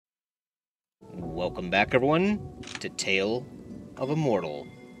Welcome back, everyone, to Tale of Immortal.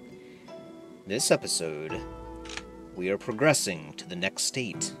 This episode, we are progressing to the next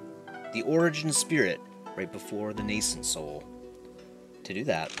state, the origin spirit, right before the nascent soul. To do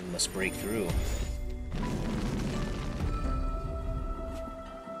that, we must break through.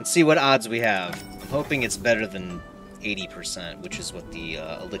 Let's see what odds we have. I'm hoping it's better than 80%, which is what the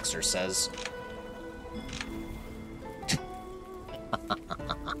elixir says.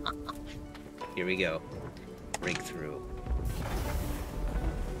 Here we go. Breakthrough.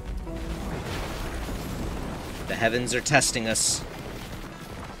 The heavens are testing us,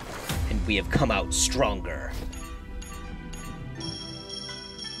 and we have come out stronger.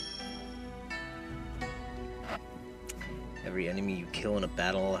 Every enemy you kill in a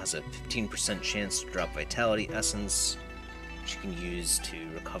battle has a 15% chance to drop Vitality Essence, which you can use to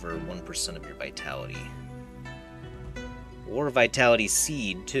recover 1% of your Vitality. Or Vitality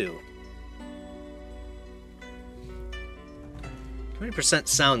Seed, too. 20%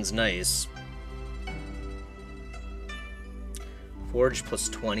 sounds nice. Forge plus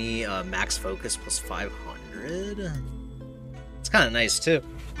 20, max focus plus 500. It's kind of nice too.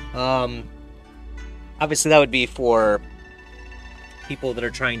 Obviously that would be for people that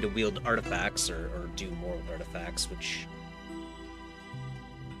are trying to wield artifacts or do more with artifacts, which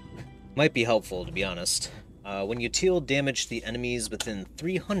might be helpful, to be honest. When you deal damage to the enemies within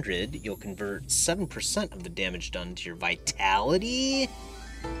 300, you'll convert 7% of the damage done to your vitality?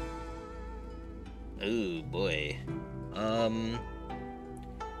 Oh boy.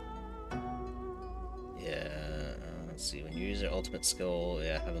 Yeah, let's see, when you use your ultimate skill,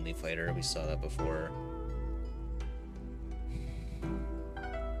 yeah, Heavenly Fighter, we saw that before.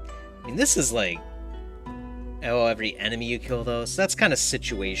 I mean, this is like, oh, every enemy you kill though, so that's kind of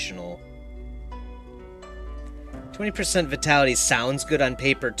situational. 20% vitality sounds good on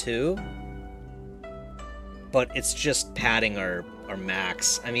paper too, but it's just padding our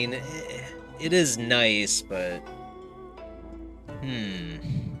max. I mean, it is nice, but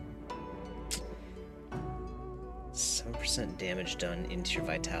 7% damage done into your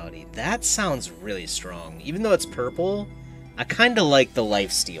vitality. That sounds really strong. Even though it's purple, I kind of like the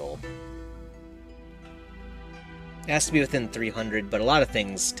lifesteal. It has to be within 300, but a lot of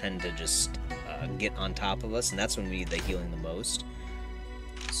things tend to just get on top of us, and that's when we need the healing the most.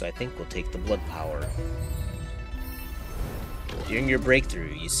 So I think we'll take the blood power. During your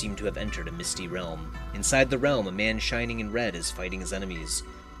breakthrough, you seem to have entered a misty realm. Inside the realm, a man shining in red is fighting his enemies.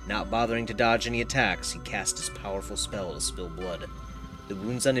 Not bothering to dodge any attacks, he casts his powerful spell to spill blood. The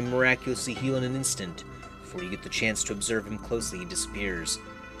wounds on him miraculously heal in an instant. Before you get the chance to observe him closely, he disappears.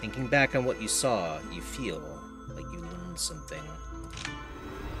 Thinking back on what you saw, you feel like you learned something.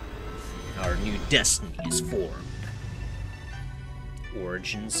 Our new destiny is formed.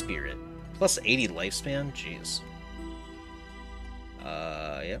 Origin Spirit. Plus 80 lifespan? Jeez.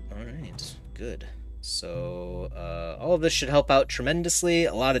 Yep, alright. Good. So, all of this should help out tremendously.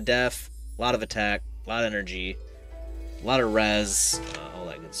 A lot of def, a lot of attack, a lot of energy, a lot of res, all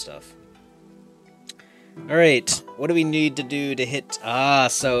that good stuff. Alright, what do we need to do to hit...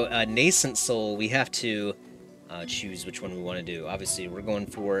 Nascent Soul, we have to choose which one we want to do. Obviously, we're going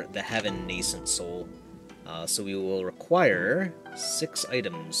for the Heaven Nascent Soul. So we will require 6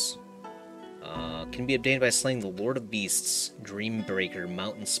 items. Can be obtained by slaying the Lord of Beasts, Dreambreaker,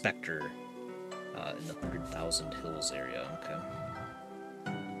 Mountain Spectre, in the 100,000 Hills area. Okay.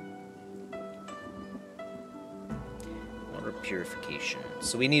 Water Purification.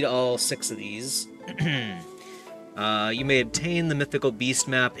 So we need all 6 of these. You may obtain the mythical beast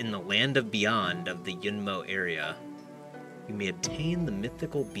map in the Land of Beyond of the Yunmo area. You may obtain the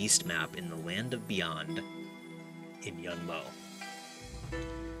mythical beast map in the Land of Beyond in Yunmo.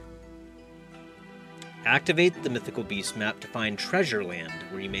 Activate the mythical beast map to find Treasure Land,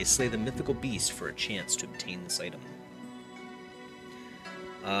 where you may slay the mythical beast for a chance to obtain this item.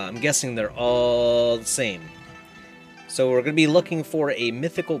 I'm guessing they're all the same. So we're going to be looking for a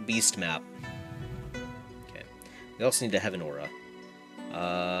mythical beast map. Okay. We also need a Heaven Aura.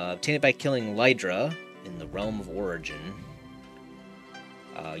 Obtain it by killing Lydra in the Realm of Origin.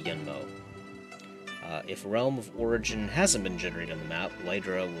 Yunmo. If Realm of Origin hasn't been generated on the map,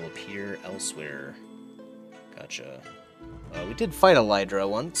 Lydra will appear elsewhere. Gotcha. We did fight a Lydra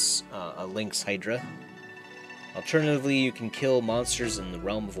once, a Lynx Hydra. Alternatively, you can kill monsters in the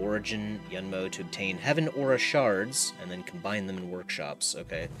Realm of Origin, Yunmo, to obtain Heaven Aura shards, and then combine them in workshops.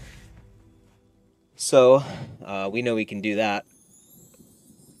 Okay. So, we know we can do that.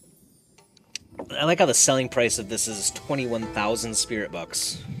 I like how the selling price of this is 21,000 spirit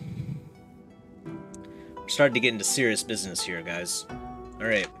bucks. We're starting to get into serious business here, guys.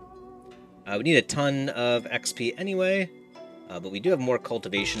 Alright. We need a ton of XP anyway, but we do have more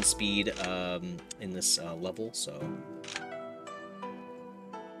cultivation speed in this level, so...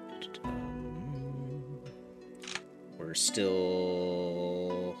 we're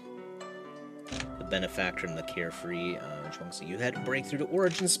still the benefactor and the carefree. Which one? So you had to break through to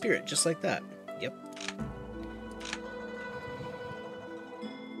Origin Spirit, just like that. Yep.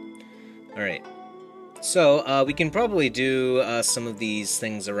 Alright. So, we can probably do some of these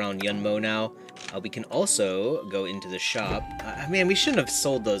things around Yunmo now. We can also go into the shop. Man, we shouldn't have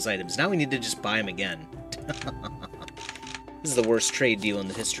sold those items. Now we need to just buy them again. This is the worst trade deal in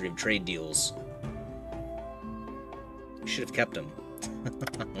the history of trade deals. We should have kept them.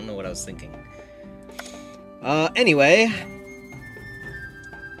 I don't know what I was thinking. Anyway.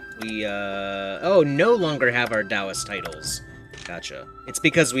 We, no longer have our Taoist titles. Gotcha. It's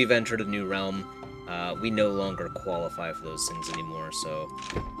because we've entered a new realm. We no longer qualify for those things anymore, so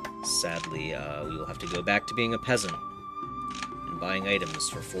sadly, we will have to go back to being a peasant and buying items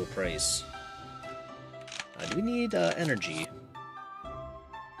for full price. Do we need energy?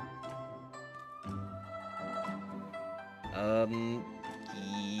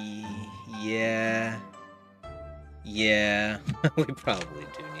 Yeah. Yeah, we probably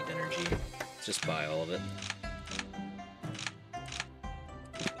do need energy. Let's just buy all of it.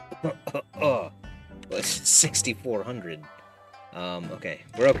 Oh, it's 6,400. Okay,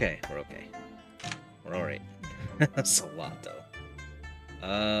 we're okay. We're okay. We're all right. That's a lot, though.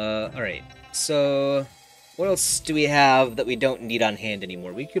 All right. So, what else do we have that we don't need on hand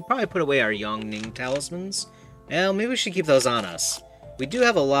anymore? We could probably put away our Yongning talismans. Well, maybe we should keep those on us. We do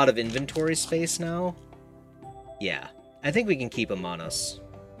have a lot of inventory space now. Yeah, I think we can keep them on us.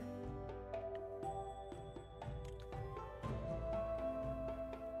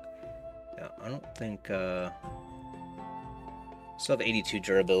 Yeah, I don't think, still have 82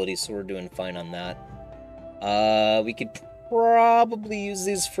 durability, so we're doing fine on that. We could probably use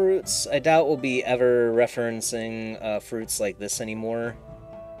these fruits. I doubt we'll be ever referencing fruits like this anymore.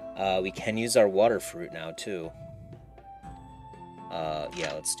 We can use our water fruit now, too.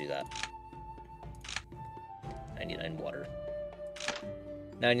 Yeah, let's do that. 99 water.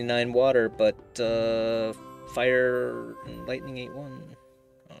 99 water, but, fire and lightning ain't one.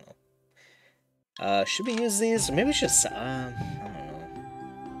 I don't know. Should we use these? Maybe we should, I don't know.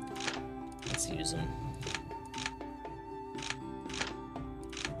 Let's use them.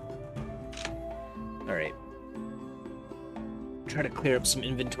 Alright. Try to clear up some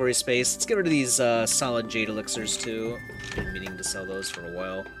inventory space. Let's get rid of these, solid jade elixirs, too. Been meaning to sell those for a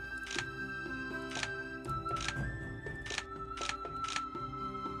while.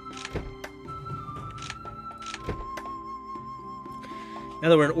 Now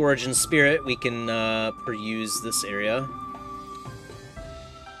that we're in Origin Spirit, we can peruse this area.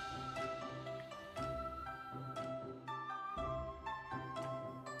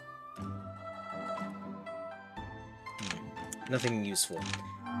 Nothing useful.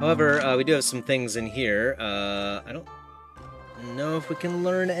 However, we do have some things in here. I don't know if we can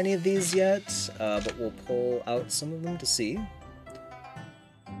learn any of these yet, but we'll pull out some of them to see.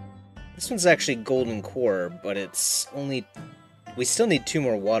 This one's actually golden core, but it's only... we still need 2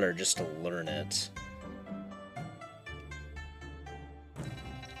 more water just to learn it.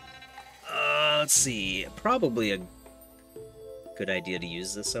 Let's see. Probably a good idea to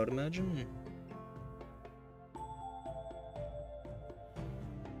use this, I would imagine.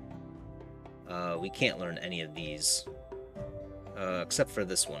 We can't learn any of these. Except for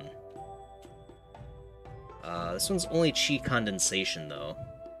this one. This one's only chi condensation, though.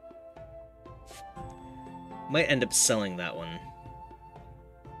 Might end up selling that one.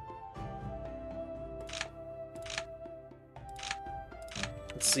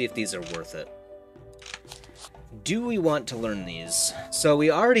 Let's see if these are worth it. Do we want to learn these? So we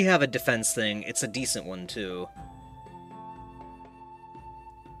already have a defense thing. It's a decent one, too.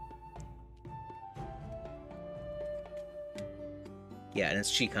 Yeah, and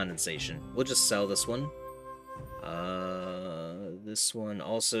it's chi condensation. We'll just sell this one. This one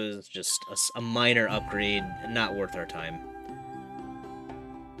also is just a minor upgrade, not worth our time.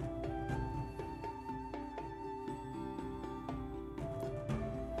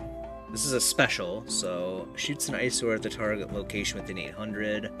 This is a special, so shoots an isoar at the target location within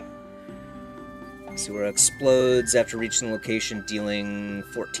 800. Isoar explodes after reaching the location, dealing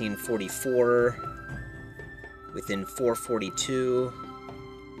 1444 within 442.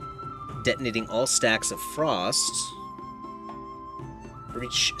 Detonating all stacks of frost. For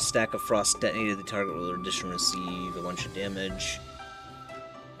each stack of frost detonated, the target will in addition receive a bunch of damage.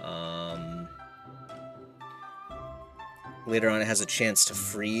 Later on, it has a chance to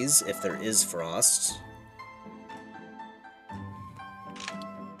freeze if there is frost.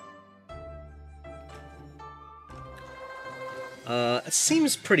 It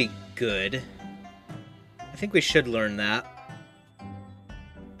seems pretty good. I think we should learn that.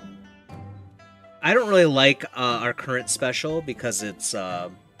 I don't really like our current special because it's you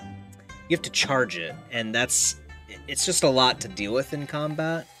have to charge it, and it's just a lot to deal with in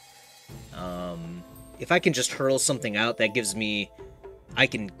combat. If I can just hurl something out, that gives me... I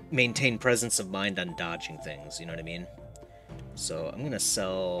can maintain presence of mind on dodging things, you know what I mean? So I'm going to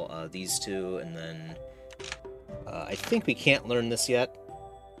sell these two, and then... I think we can't learn this yet.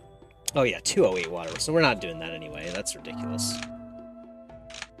 Oh yeah, 208 water, so we're not doing that anyway. That's ridiculous.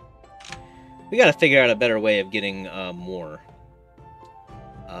 We gotta figure out a better way of getting more.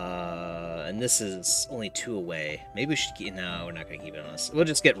 And this is only 2 away. Maybe we should keep... No, we're not gonna keep it on us. We'll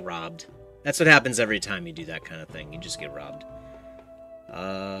just get robbed. That's what happens every time you do that kind of thing. You just get robbed.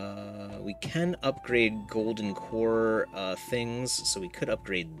 We can upgrade golden core things, so we could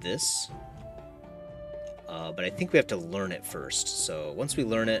upgrade this. But I think we have to learn it first. So once we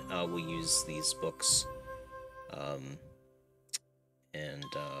learn it, we'll use these books. And then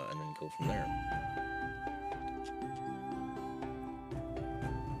go from there.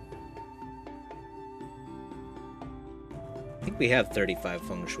 I think we have 35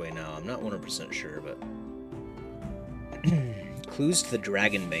 feng shui now. I'm not 100% sure, but... Clues to the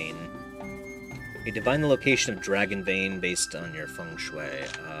Dragonbane. You divine the location of Dragonbane based on your feng shui.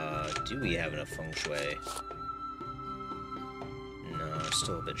 Do we have enough feng shui? No, we're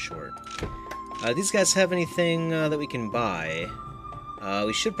still a bit short. These guys have anything that we can buy?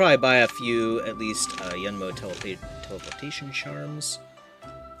 We should probably buy a few, at least, Yunmo teleportation charms.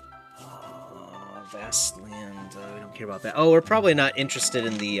 Vast land, we don't care about that. Oh, we're probably not interested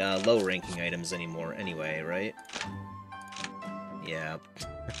in the low-ranking items anymore anyway, right? Yeah.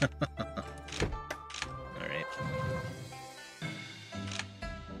 Alright.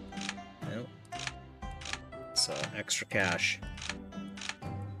 Nope. So, extra cash.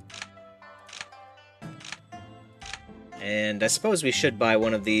 And I suppose we should buy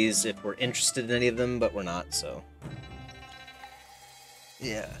one of these if we're interested in any of them, but we're not, so...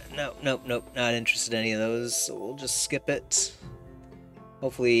 Yeah, nope, not interested in any of those, so we'll just skip it.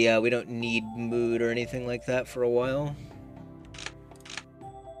 Hopefully we don't need mood or anything like that for a while.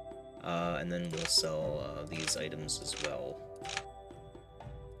 And then we'll sell these items as well.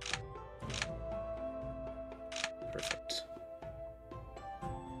 Perfect.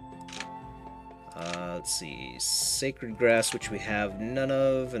 Let's see, Sacred Grass, which we have none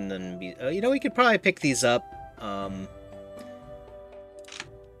of, and then, you know, we could probably pick these up.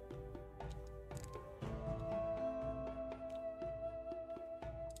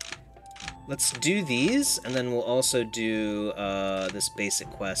 Let's do these, and then we'll also do this basic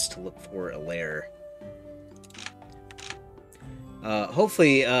quest to look for a lair.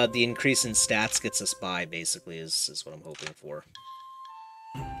 Hopefully, the increase in stats gets us by, basically, is what I'm hoping for.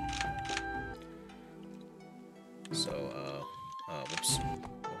 So, whoops.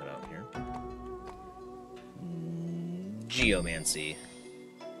 Pull that out here. Geomancy.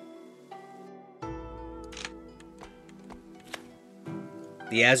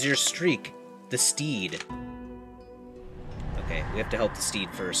 The Azure Streak. The steed. Okay, we have to help the steed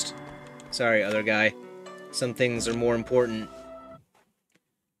first. Sorry, other guy. Some things are more important.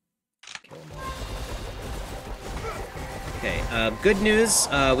 Kill them all. Okay, good news,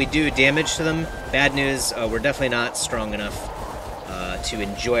 we do damage to them. Bad news, we're definitely not strong enough to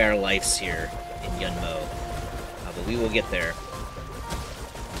enjoy our lives here in Yunmo. But we will get there.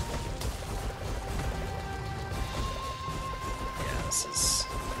 Yeah, this is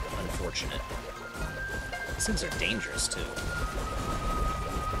unfortunate. These things are dangerous, too.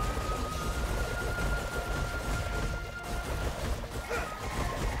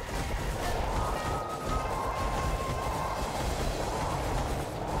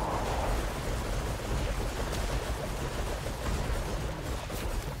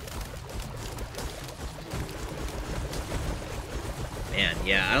 Man,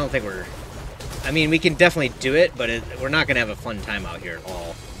 yeah, I don't think we're... I mean, we can definitely do it, but we're not going to have a fun time out here at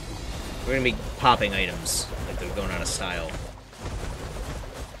all. We're going to be popping items like they're going out of style.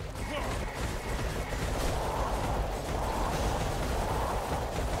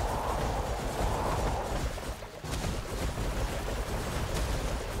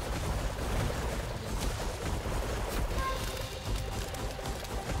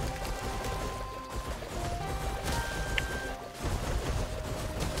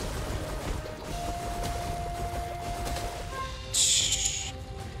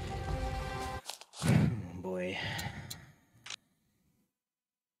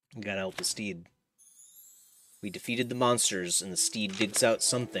 We gotta help the steed. We defeated the monsters, and the steed digs out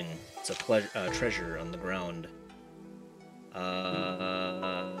something. It's a treasure on the ground.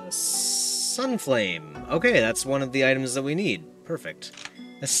 Sunflame. Okay, that's one of the items that we need. Perfect.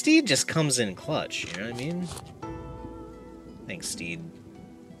 A steed just comes in clutch, you know what I mean? Thanks, steed.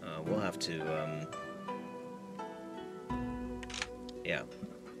 We'll have to, yeah.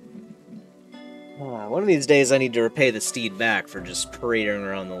 One of these days I need to repay the steed back for just parading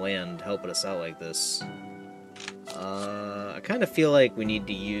around the land, helping us out like this. I kind of feel like we need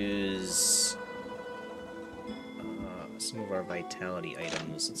to use some of our vitality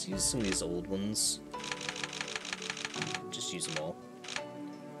items. Let's use some of these old ones. Just use them all.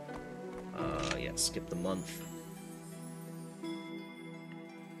 Yeah, skip the month.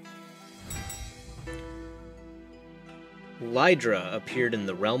 Lydra appeared in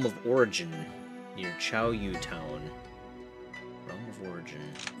the Realm of Origin near Chao Yu Town. Realm of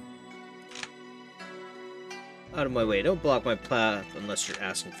Origin. Out of my way, don't block my path unless you're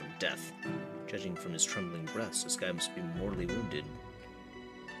asking for death. Judging from his trembling breaths, this guy must be mortally wounded.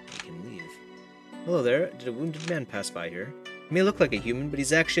 Make him leave. Hello there, did a wounded man pass by here? He may look like a human, but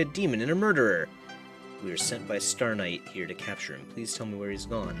he's actually a demon and a murderer. We were sent by Star Knight here to capture him. Please tell me where he's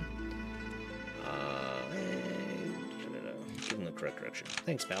gone. Give him the correct direction.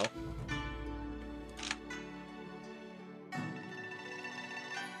 Thanks, pal.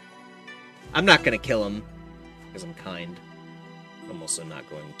 I'm not gonna kill him, because I'm kind. I'm also not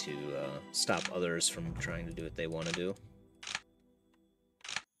going to stop others from trying to do what they want to do.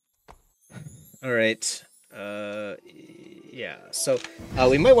 Alright. Yeah, so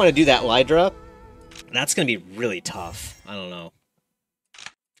we might want to do that Lydra. That's going to be really tough. I don't know.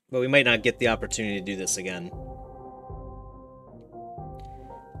 But we might not get the opportunity to do this again.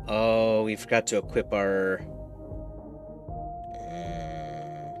 Oh, we forgot to equip our...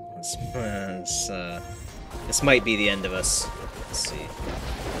 This might be the end of us. Let's see.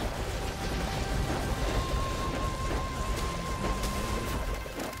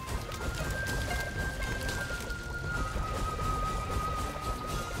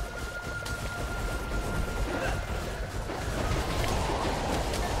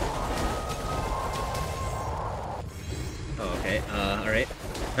 Oh, okay. Alright.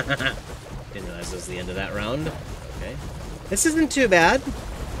 Didn't realize it was the end of that round. Okay. This isn't too bad.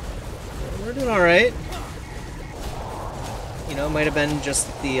 We're doing alright. You know, it might have been just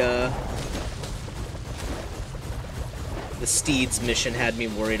the steed's mission had me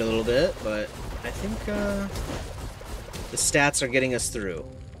worried a little bit, but I think the stats are getting us through.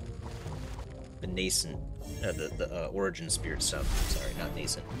 The nascent, the origin spirit stuff. Sorry, not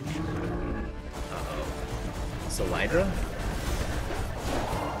nascent. Uh-oh. So Lydra?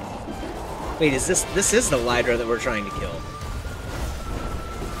 Wait, is this is the Lydra that we're trying to kill?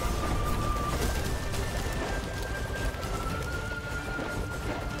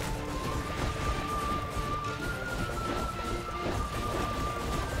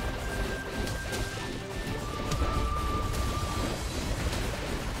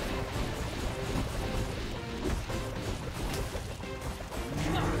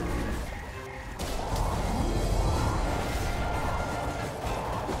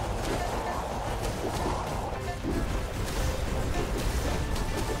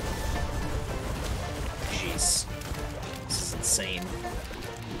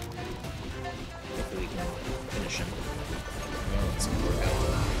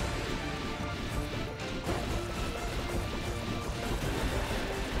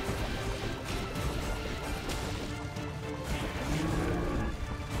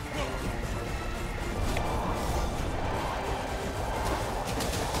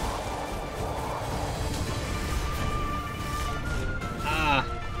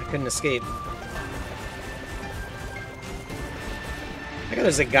 Couldn't escape. I think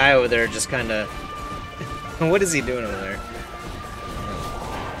there's a guy over there just kind of... What is he doing over there?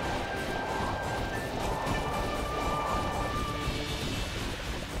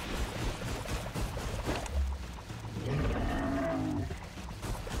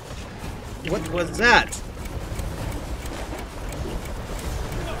 What was that?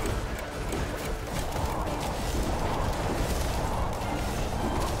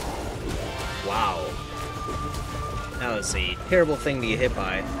 Wow. That was a terrible thing to get hit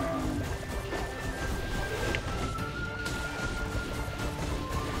by.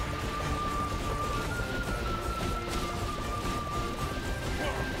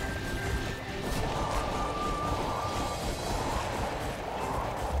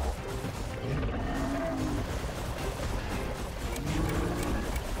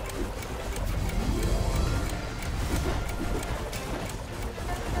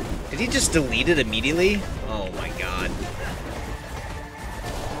 he just delete it immediately? Oh my god.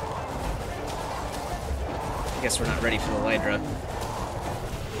 I guess we're not ready for the Lydra.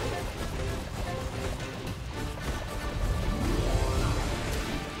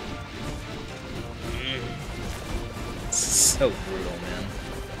 This is so brutal, man.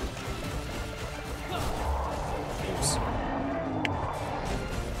 Oops.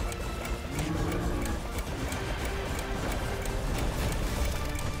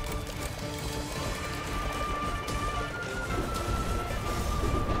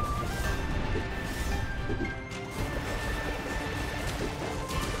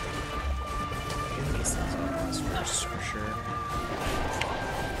 For sure.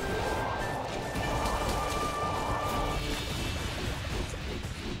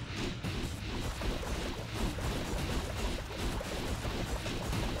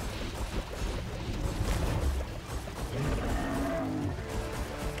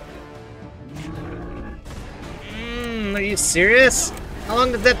 Are you serious? How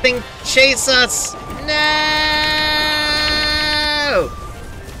long did that thing chase us? No!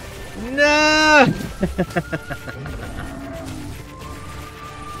 No!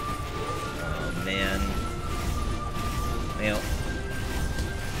 Oh, man. Well,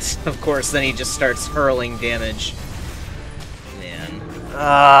 of course, then he just starts hurling damage. Man.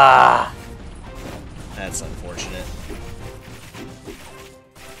 Ah! That's unfortunate.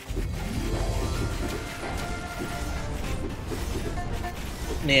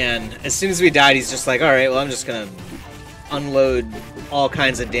 Man, as soon as we died, he's just like, alright, well, I'm just gonna unload all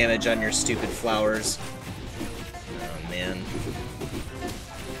kinds of damage on your stupid flowers. Oh, man.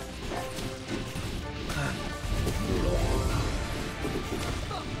 Brutal.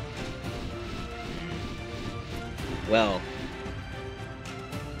 Well,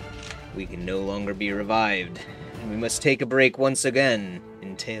 we can no longer be revived, and we must take a break once again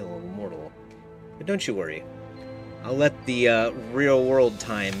in Tale of Immortal. But don't you worry. I'll let the real-world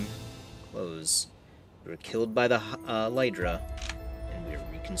time close. We were killed by the Lydra, and we're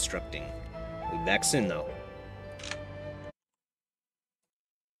reconstructing. We'll be back soon, though.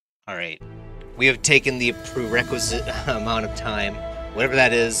 Alright. We have taken the prerequisite amount of time, whatever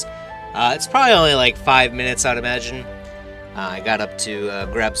that is. It's probably only like 5 minutes, I'd imagine. I got up to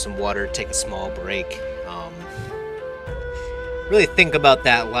grab some water, take a small break. Really think about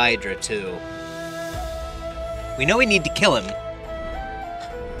that Lydra, too. We know we need to kill him.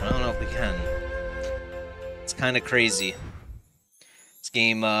 I don't know if we can. It's kind of crazy. This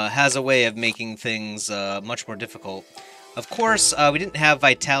game has a way of making things much more difficult. Of course, we didn't have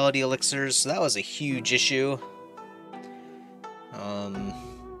vitality elixirs, so that was a huge issue.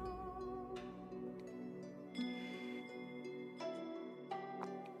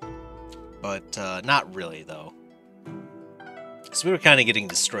 But not really, though. So we were kind of getting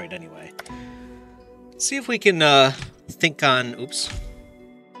destroyed anyway. See if we can think on... Oops.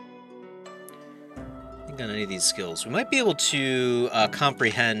 Think on any of these skills. We might be able to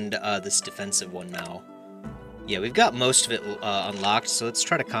comprehend this defensive one now. Yeah, we've got most of it unlocked, so let's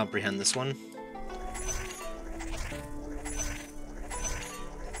try to comprehend this one.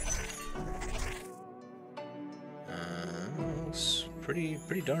 Looks pretty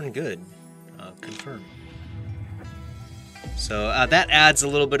darn good. Confirm. So that adds a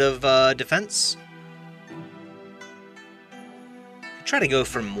little bit of defense. Try to go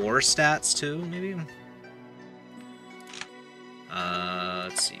for more stats too, maybe.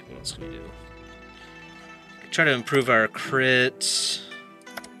 Let's see, what else can we do? Try to improve our crit.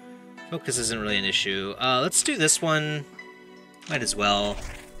 Focus isn't really an issue. Let's do this one. Might as well.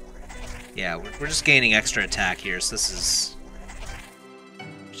 Yeah, we're just gaining extra attack here, so this is...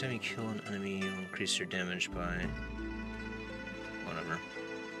 Each time you kill an enemy, you'll increase your damage by... whatever.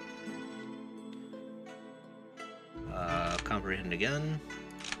 Comprehend again.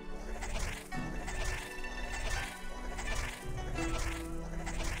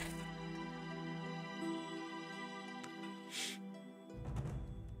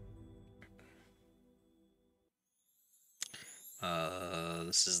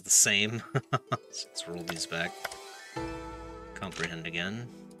 This is the same. Let's roll these back. Comprehend again.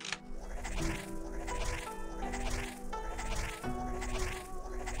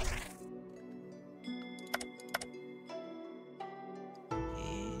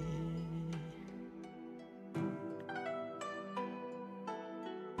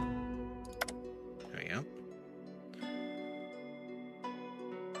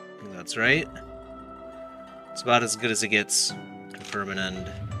 That's right. It's about as good as it gets. Confirm and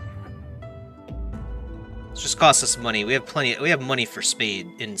end. It's just costs us money. We have plenty. We have money for spades.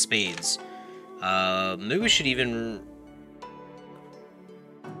 Maybe we should even.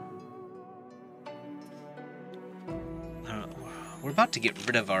 We're about to get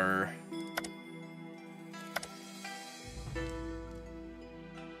rid of our...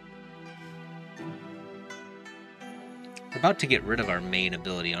 We're about to get rid of our main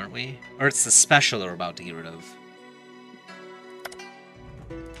ability, aren't we? Or it's the special that we're about to get rid of.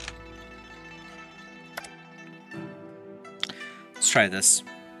 Let's try this.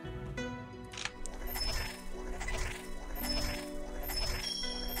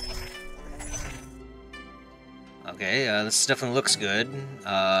 Okay, this definitely looks good.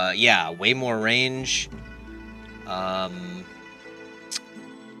 Yeah, way more range.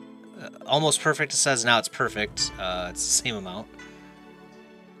 Almost perfect, it says. Now it's perfect. It's the same amount.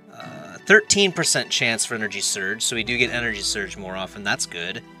 13% chance for energy surge, so we do get energy surge more often. That's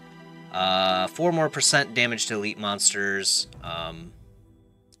good. 4% more damage to elite monsters.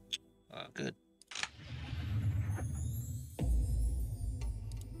 Good.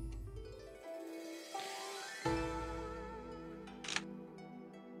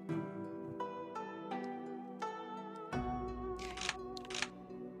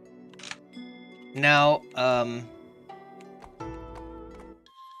 Now,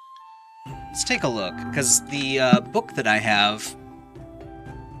 let's take a look, because the book that I have,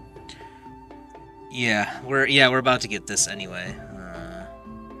 we're about to get this anyway.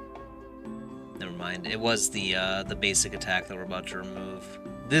 Never mind. It was the basic attack that we're about to remove.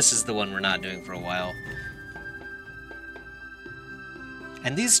 This is the one we're not doing for a while.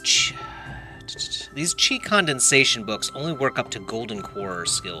 And these chi condensation books only work up to golden core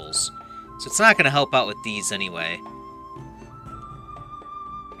skills. So it's not going to help out with these anyway.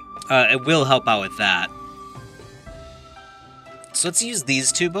 It will help out with that. So let's use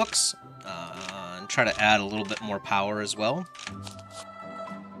these two books and try to add a little bit more power as well.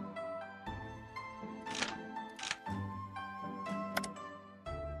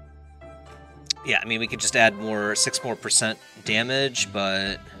 Yeah, I mean, we could just add 6% more damage,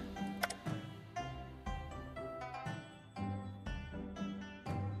 but...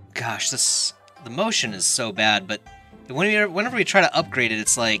 Gosh, the motion is so bad, but whenever we try to upgrade it,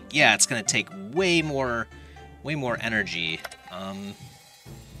 it's like, yeah, it's gonna take way more energy.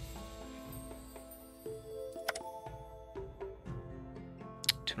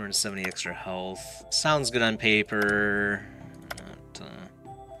 270 extra health. Sounds good on paper. Not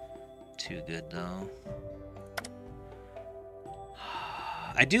too good, though.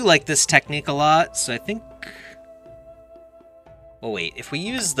 I do like this technique a lot, so I think... Well, wait, if we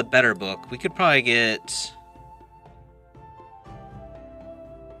use the better book, we could probably get...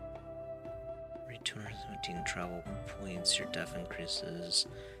 217 travel points, your def increases,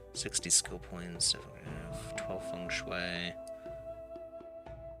 60 skill points, 12 feng shui.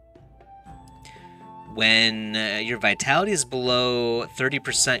 When your vitality is below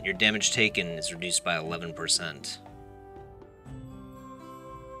 30%, your damage taken is reduced by 11%.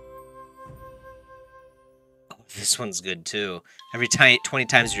 This one's good too. Every time 20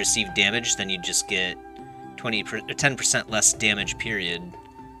 times you receive damage, then you just get 10% less damage, period.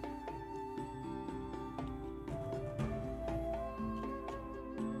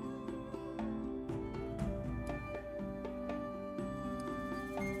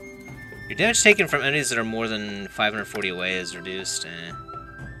 Your damage taken from enemies that are more than 540 away is reduced.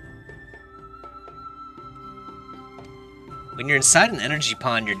 When you're inside an energy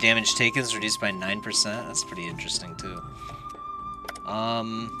pond, your damage taken is reduced by 9%. That's pretty interesting, too. So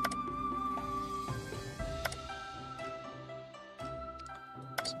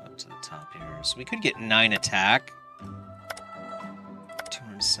up to the top here. So we could get 9 attack.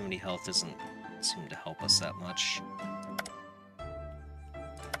 270 health doesn't seem to help us that much.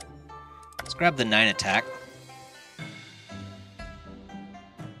 Let's grab the 9 attack.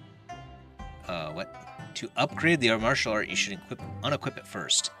 What? To upgrade the martial art, you should unequip it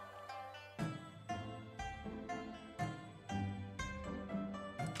first.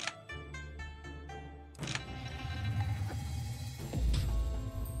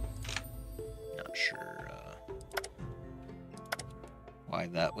 Not sure why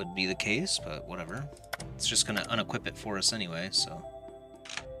that would be the case, but whatever. It's just going to unequip it for us anyway, so...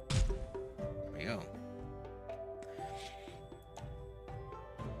 There we go.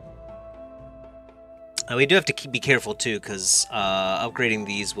 We do have to be careful too, because upgrading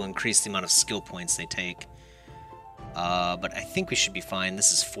these will increase the amount of skill points they take. But I think we should be fine.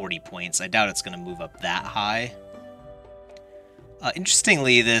 This is 40 points. I doubt it's going to move up that high.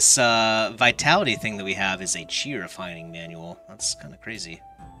 Interestingly, this vitality thing that we have is a chi refining manual. That's kind of crazy.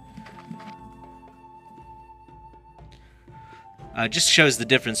 Just shows the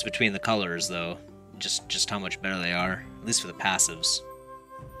difference between the colors, though. Just how much better they are, at least for the passives.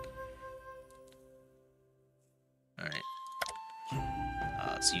 Alright.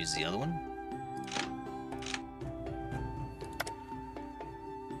 Let's use the other one.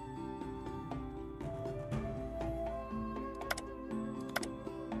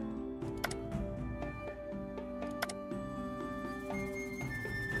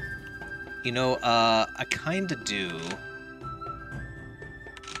 You know, I kinda do.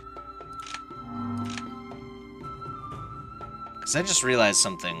 Because I just realized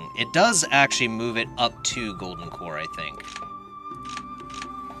something. It does actually move it up to Golden Core, I think.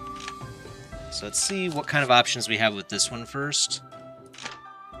 So let's see what kind of options we have with this one first.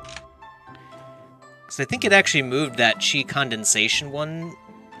 Because I think it actually moved that Chi Condensation one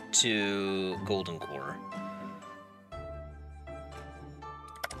to Golden Core.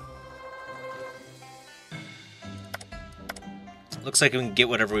 Looks like we can get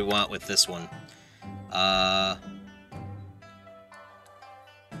whatever we want with this one.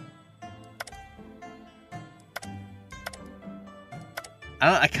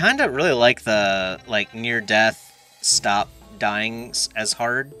 I kind of really like the near death, stop dying as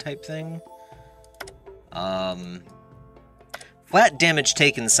hard type thing. Flat damage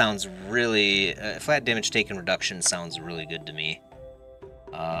taken sounds really flat damage taken reduction sounds really good to me.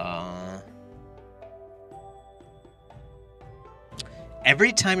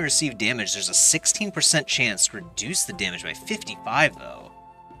 Every time you receive damage, there's a 16% chance to reduce the damage by 55, though.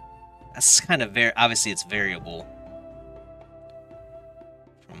 That's kind of obviously it's variable.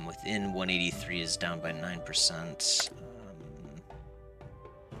 From within 183 is down by 9%.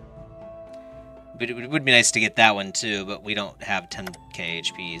 But it would be nice to get that one too, but we don't have 10k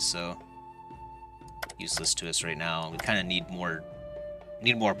HP, so useless to us right now. We kind of need more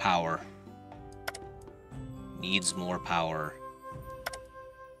power. Needs more power.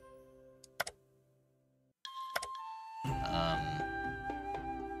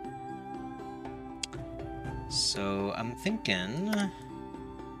 So I'm thinking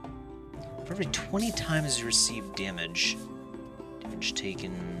for every 20 times you receive damage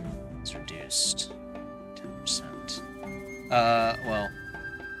taken is reduced 10%. Well,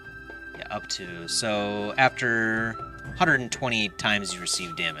 yeah, up to. So after 120 times you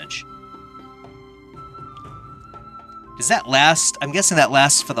receive damage. Does that last? I'm guessing that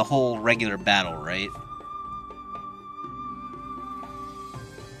lasts for the whole regular battle, right?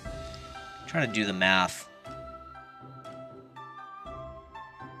 I'm trying to do the math.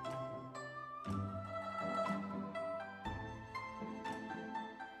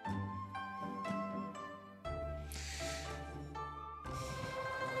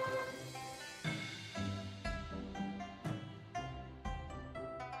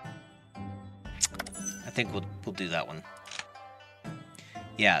 I think we'll do that one.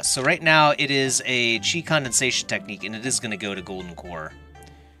 Yeah, so right now it is a Chi Condensation technique, and it is going to go to Golden Core.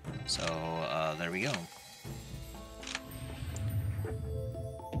 So, there we go.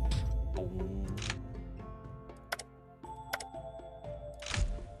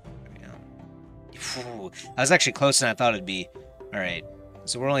 I was actually closer than I thought it'd be. Alright,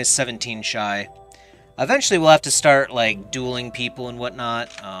 so we're only 17 shy. Eventually we'll have to start, like, dueling people and whatnot.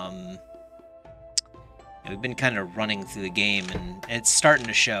 We've been kind of running through the game, and it's starting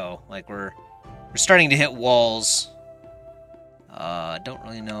to show. Like, we're starting to hit walls. Don't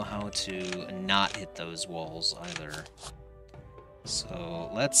really know how to not hit those walls either.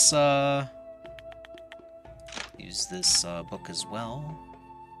 So, let's, use this, book as well.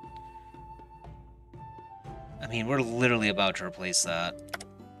 I mean, we're literally about to replace that.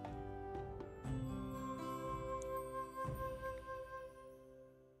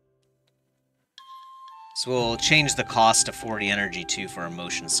 So we'll change the cost to 40 energy, too, for our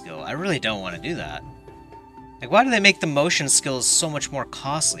motion skill. I really don't want to do that. Like, why do they make the motion skills so much more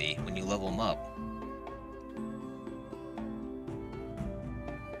costly when you level them up?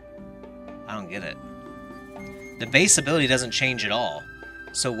 I don't get it. The base ability doesn't change at all.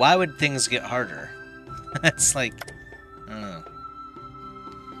 So why would things get harder? That's like, I don't know.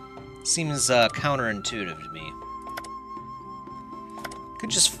 Seems counterintuitive to me. Could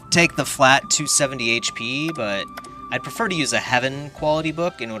just take the flat 270 HP, but I'd prefer to use a Heaven quality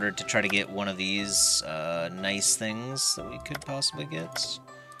book in order to try to get one of these nice things that we could possibly get.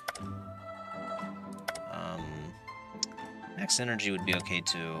 Max energy would be okay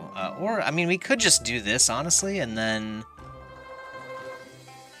too. Or, I mean, we could just do this, honestly, and then...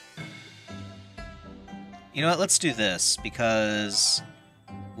 You know what, let's do this, because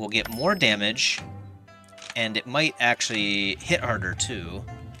we'll get more damage, and it might actually hit harder too,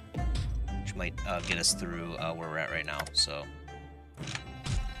 which might get us through where we're at right now, so...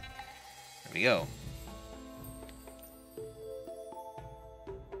 There we go.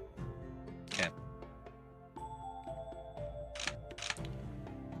 Okay.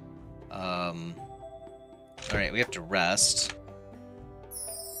 Alright, we have to rest.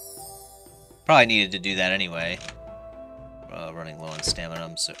 Probably needed to do that anyway. Running low on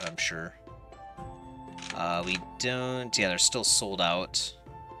stamina, I'm sure. We don't... Yeah, they're still sold out.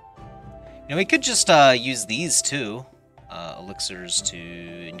 You know, we could just use these too. Elixirs to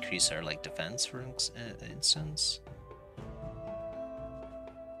increase our, like, defense, for instance.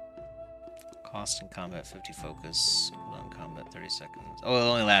 Cost in combat 50 focus. Cooldown combat 30 seconds. Oh, it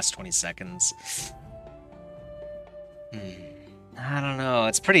only lasts 20 seconds. I don't know.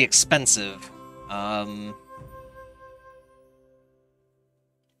 It's pretty expensive. I don't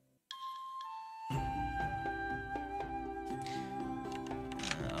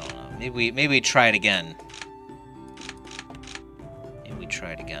know. Maybe we try it again. Maybe we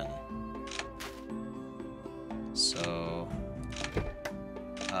try it again. So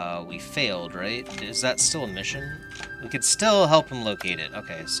we failed, right? Is that still a mission? We could still help him locate it.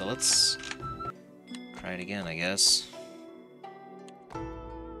 Okay, so let's try it again, I guess.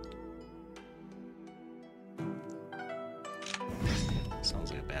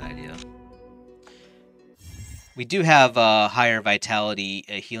 Sounds like a bad idea. We do have higher vitality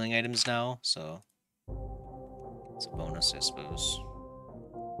healing items now, so it's a bonus, I suppose.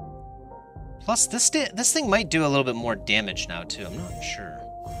 Plus, this thing might do a little bit more damage now, too. I'm not sure.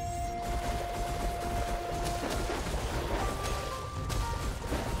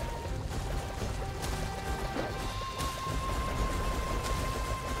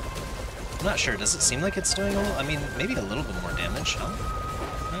 I'm not sure. Does it seem like it's doing a little... I mean, maybe a little bit more damage, huh?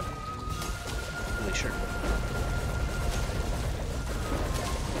 Not really sure.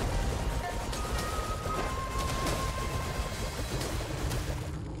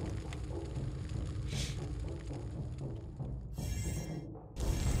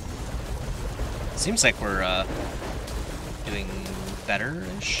 Seems like we're doing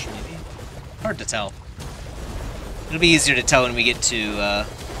better-ish, maybe? Hard to tell. It'll be easier to tell when we get to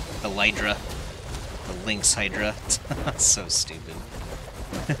the Lydra. The Lynx Hydra. So stupid.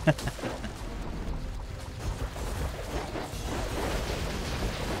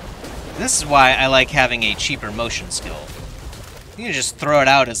 This is why I like having a cheaper motion skill. You can just throw it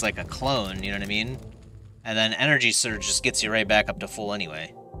out as like a clone, you know what I mean? And then Energy Surge just gets you right back up to full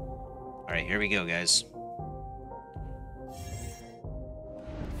anyway. Alright, here we go, guys.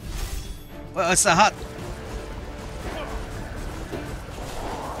 Well, it's a hot...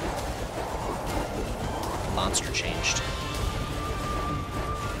 Monster changed.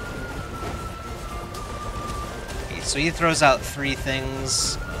 Okay, so he throws out 3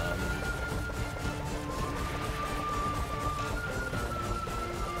 things.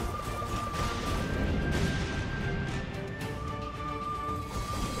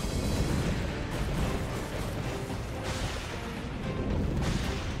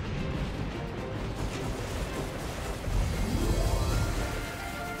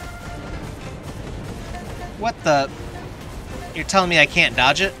 What the... You're telling me I can't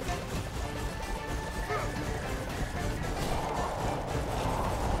dodge it?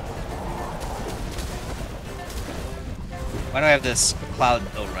 Why do I have this cloud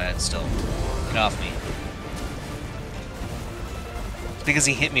override still? Get off me. It's because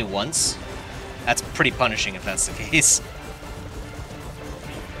he hit me once? That's pretty punishing if that's the case.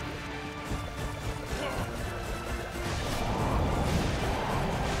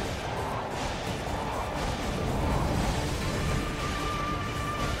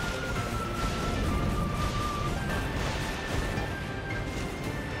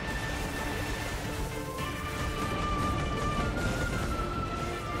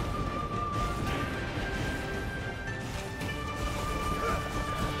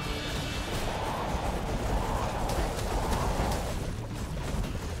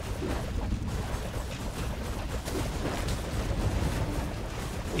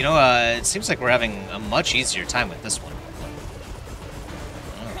 You know, it seems like we're having a much easier time with this one.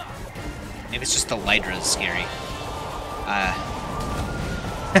 Maybe it's just the Lydra is scary.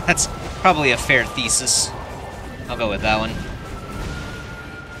 That's probably a fair thesis. I'll go with that one.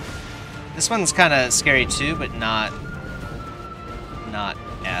 This one's kind of scary too, but not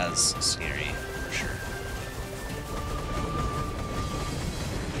as scary, for sure.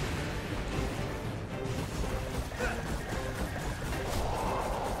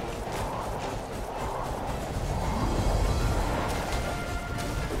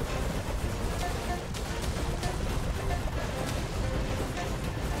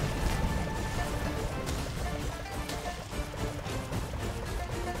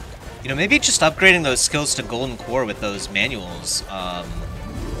 You know, maybe just upgrading those skills to Golden Core with those manuals.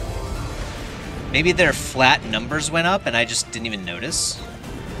 Maybe their flat numbers went up and I just didn't even notice.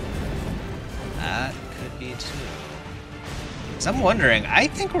 That could EP22. So I'm wondering, I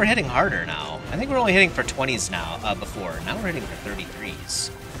think we're hitting harder now. I think we're only hitting for 20s now, before. Now we're hitting for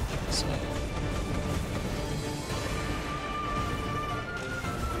 33s. So...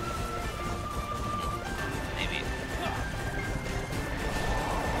 maybe.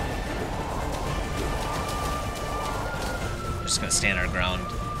 We're just gonna stand our ground,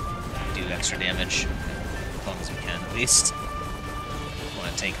 do extra damage, as long as we can, at least.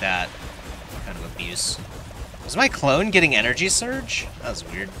 Want to take that kind of abuse. Was my clone getting energy surge? That was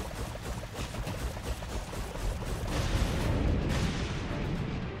weird.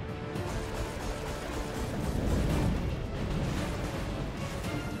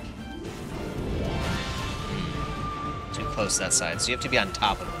 Too close to that side, so you have to be on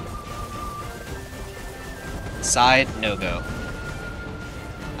top of them. Side, no go.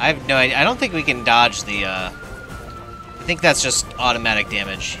 I have no idea. I don't think we can dodge the, I think that's just automatic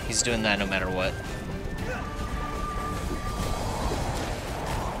damage. He's doing that no matter what.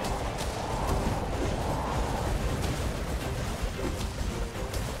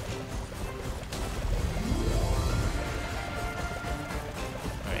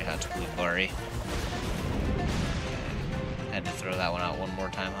 Alright, had to throw that one out one more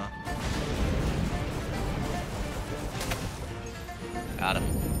time, huh? Got him.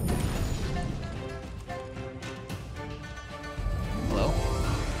 Hello?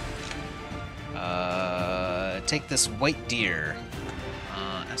 Take this white deer.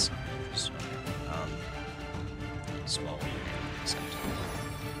 Small.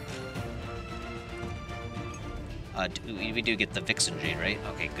 We do get the Vixen Jade, right?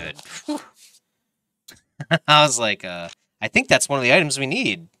 Okay, good. I was like, I think that's one of the items we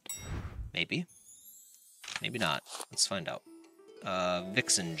need. Maybe. Maybe not. Let's find out.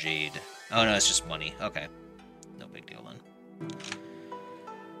 Vixen Jade. Oh no, it's just money. Okay. No big deal then.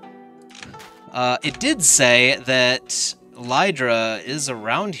 It did say that Lydra is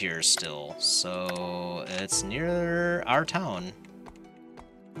around here still, so it's near our town.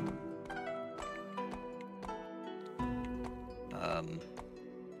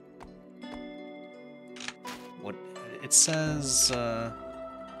 What it says,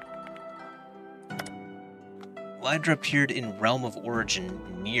 Lydra appeared in Realm of Origin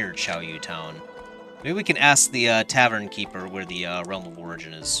near Chaoyu Town. Maybe we can ask the tavern keeper where the Realm of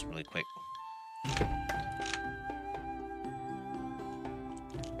Origin is really quick.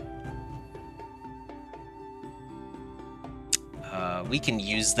 We can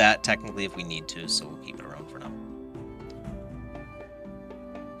use that technically if we need to, so we'll keep it around for now.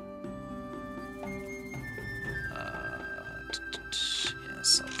 Yeah,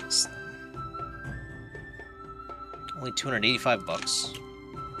 sell this then. Only 285 bucks.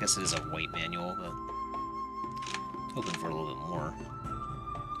 I guess it is a white manual, but hoping for a little bit more.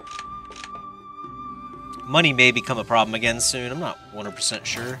 Money may become a problem again soon. I'm not 100%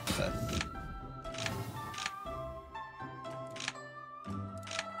 sure, but...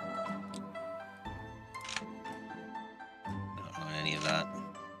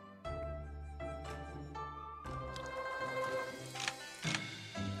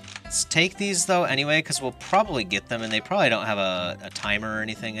 Let's take these, though, anyway, because we'll probably get them, and they probably don't have a timer or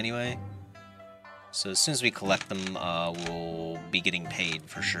anything anyway. So as soon as we collect them, we'll be getting paid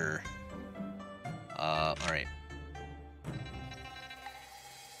for sure. Alright.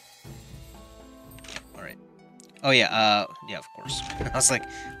 Alright. Oh, yeah, yeah, of course. I was like,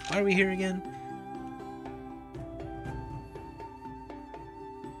 why are we here again?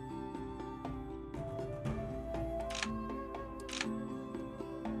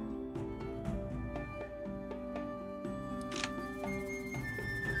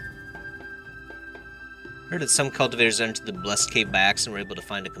 Heard that some cultivators entered the Blessed Cave by accident and were able to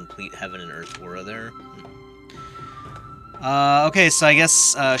find a complete heaven and earth aura there. Okay, so I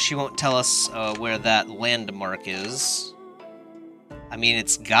guess she won't tell us where that landmark is. I mean,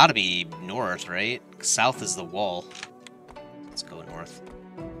 it's gotta be north, right? South is the wall. Let's go north.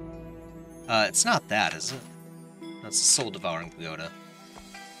 It's not that, is it? That's the Soul Devouring Pagoda.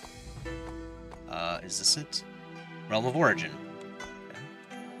 Is this it? Realm of Origin.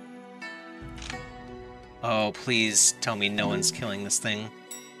 Oh, please tell me no one's killing this thing.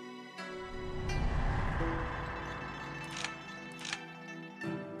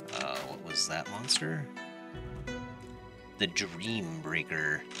 What was that monster? The Dream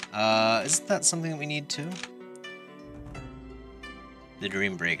Breaker. Isn't that something that we need too? The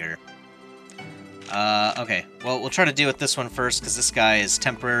Dream Breaker. Okay. Well, we'll try to deal with this one first, because this guy is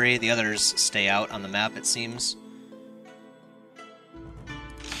temporary. The others stay out on the map, it seems.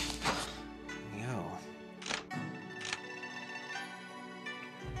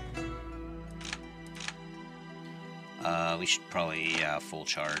 We should probably, full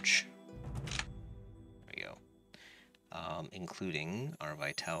charge. There we go. Including our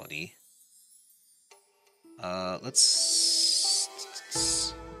vitality. Let's...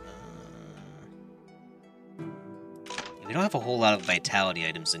 we don't have a whole lot of vitality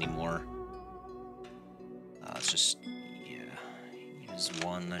items anymore. Let's just, yeah, use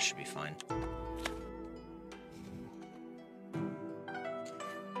one, that should be fine.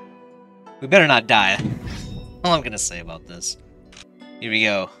 We better not die. All I'm gonna say about this. Here we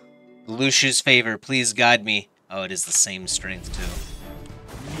go. Lucia's favor, please guide me. Oh, it is the same strength, too.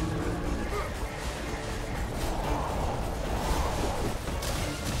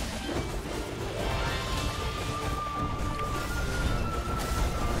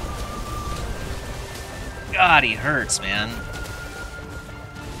 God, he hurts, man.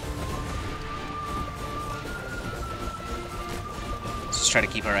 Let's just try to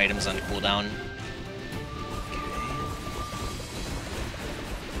keep our items on cooldown.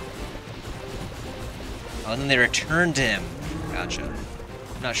 Oh, and then they returned him. Gotcha.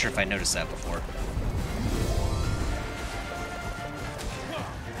 I'm not sure if I noticed that before.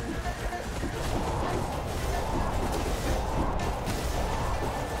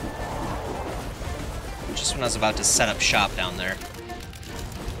 Just when I was about to set up shop down there.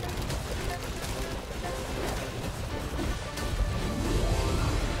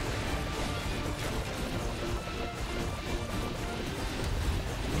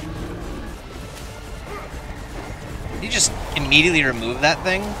 You just immediately remove that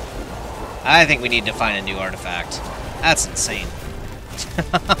thing? I think we need to find a new artifact. That's insane.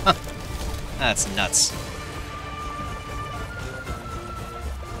 That's nuts.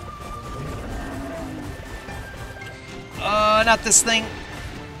 Not this thing.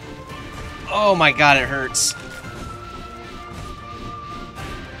 Oh my god, it hurts.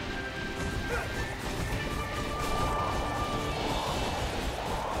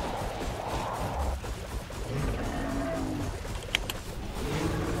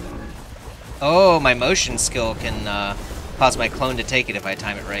 Oh, my motion skill can cause my clone to take it if I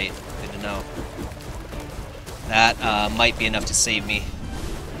time it right. Good to know. That might be enough to save me.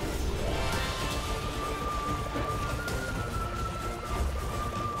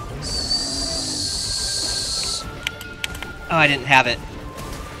 Oh, I didn't have it.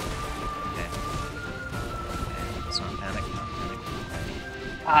 Okay. Let's not panic, not panic, not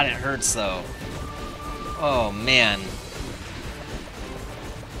panic. God, it hurts though. Oh, man.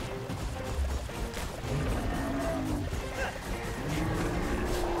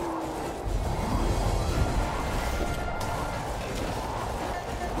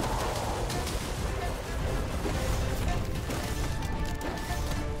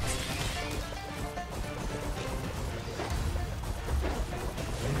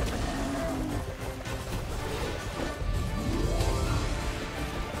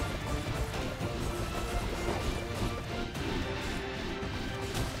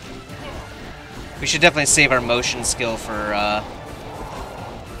 We should definitely save our motion skill for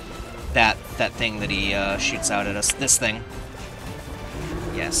that thing that he shoots out at us. This thing.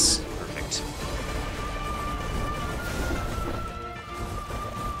 Yes, perfect.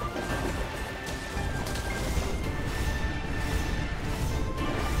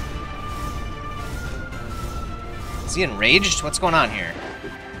 Is he enraged? What's going on here?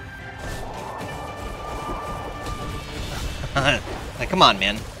 Like, come on,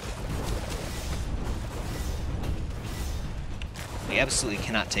 man. We absolutely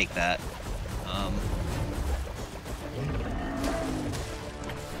cannot take that. Of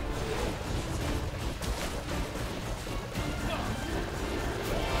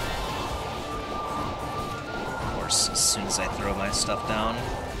course, as soon as I throw my stuff down.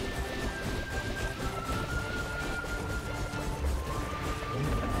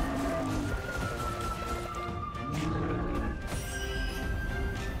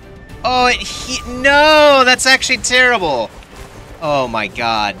 Oh, no! That's actually terrible! Oh my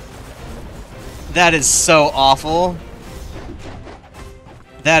god. That is so awful.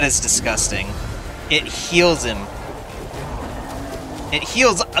 That is disgusting. It heals him. It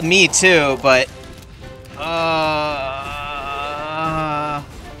heals me too, but...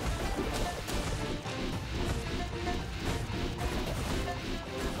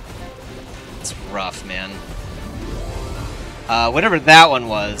 It's rough, man. Whatever that one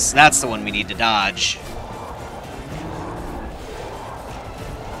was, that's the one we need to dodge.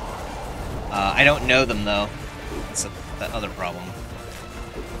 I don't know them, though. That's that other problem.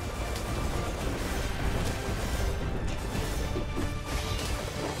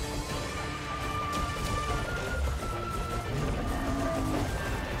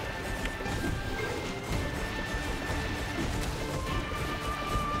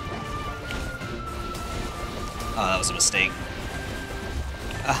 Oh, that was a mistake.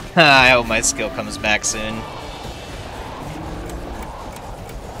 I hope my skill comes back soon.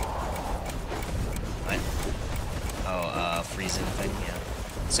 What? Oh, freezing thing, yeah.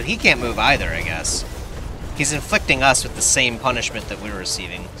 So he can't move either, I guess. He's inflicting us with the same punishment that we're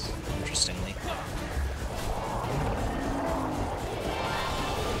receiving, interestingly.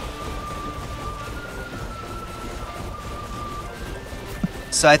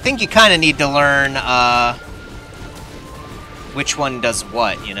 So I think you kind of need to learn, which one does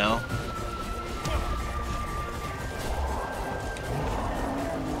what, you know?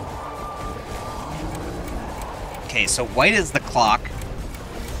 Okay, so white is the clock.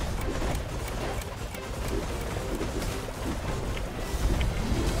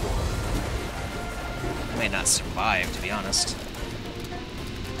 I may not survive, to be honest.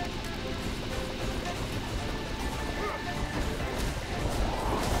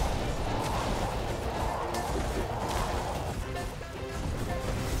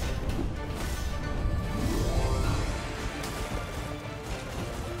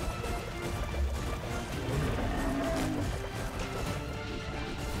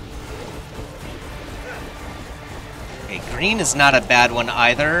 Green is not a bad one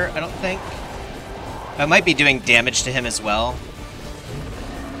either, I don't think. I might be doing damage to him as well.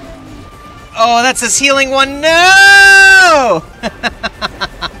 Oh, that's his healing one! No!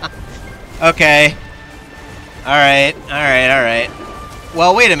 Okay. Alright, alright, alright.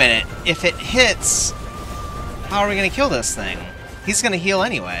 Well, wait a minute. If it hits, how are we gonna kill this thing? He's gonna heal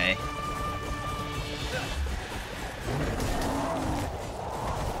anyway.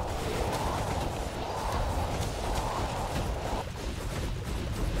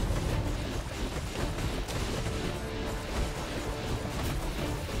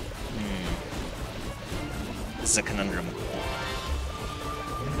 This is a conundrum.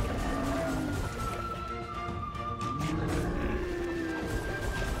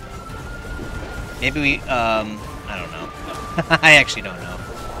 Maybe we, I don't know. I actually don't know.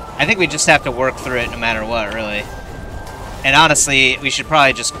 I think we just have to work through it no matter what, really. And honestly, we should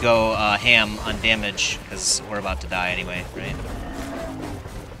probably just go ham on damage, because we're about to die anyway, right?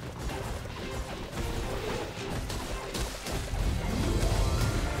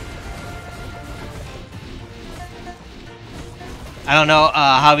 I don't know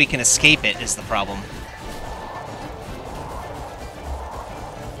how we can escape it is the problem.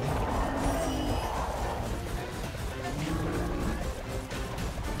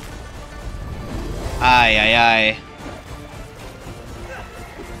 Aye, aye, aye.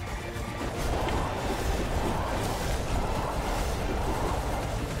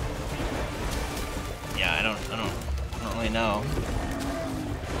 Yeah, I don't really know.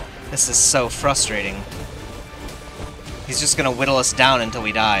 This is so frustrating. He's just gonna whittle us down until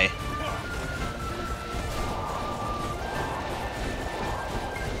we die.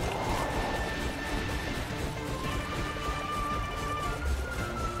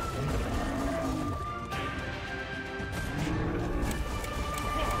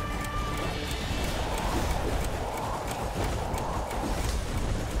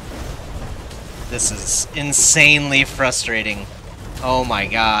 This is insanely frustrating. Oh my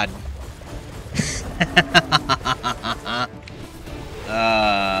god.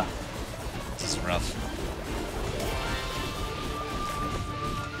 This is rough.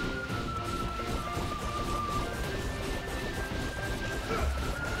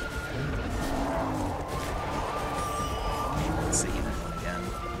 Let's see again.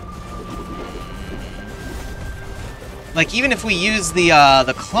 Like, even if we use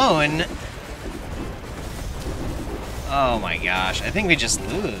the clone. Oh my gosh, I think we just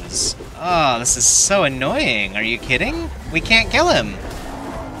lose. Oh, this is so annoying. Are you kidding? We can't kill him.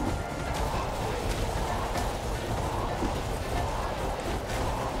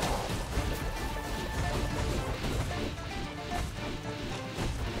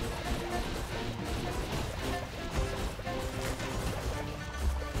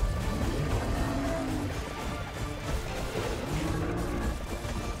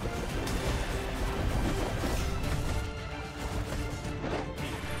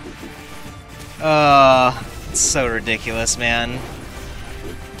 It's so ridiculous, man.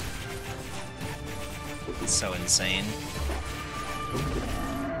 It's so insane.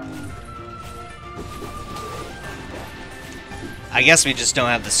 I guess we just don't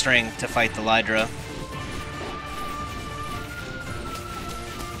have the strength to fight the Lydra.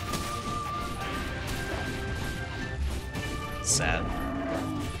 Sad.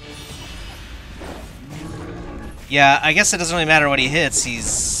 Yeah, I guess it doesn't really matter what he hits,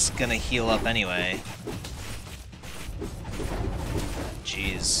 he's gonna heal up anyway.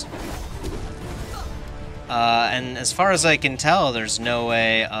 Jeez. And as far as I can tell, there's no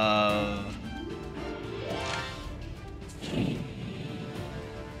way of...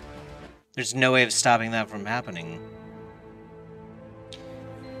 There's no way of stopping that from happening.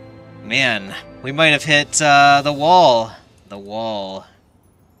 Man, we might have hit the wall. The wall.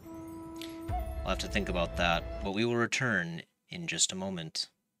 We'll have to think about that, but we will return in just a moment.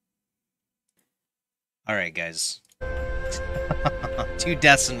 Alright, guys. 2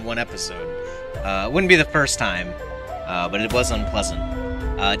 deaths in 1 episode. Wouldn't be the first time, but it was unpleasant.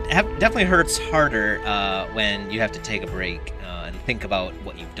 Definitely hurts harder when you have to take a break and think about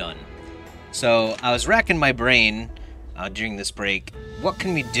what you've done. So I was racking my brain during this break. What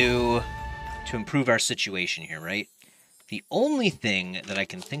can we do to improve our situation here, right? The only thing that I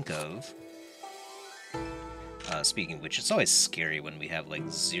can think of, speaking of which, it's always scary when we have like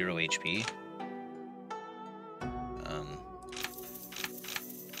 0 HP.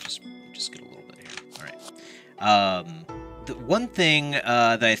 Just get a little bit here. All right. The one thing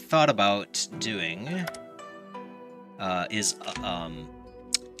that I thought about doing is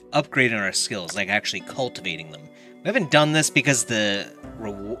upgrading our skills, like actually cultivating them. We haven't done this because the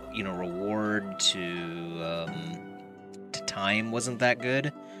reward to time wasn't that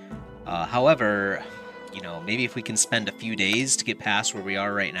good. However, maybe if we can spend a few days to get past where we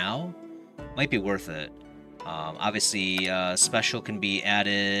are right now, might be worth it. Obviously, special can be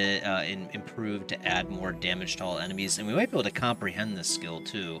added, improved to add more damage to all enemies, and we might be able to comprehend this skill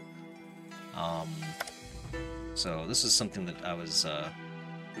too. So this is something that I was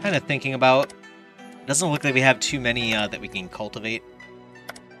kind of thinking about. Doesn't look like we have too many that we can cultivate.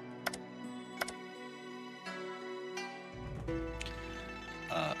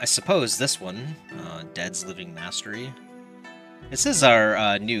 I suppose this one, Dead's Living Mastery. This is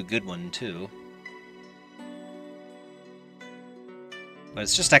our new good one too. But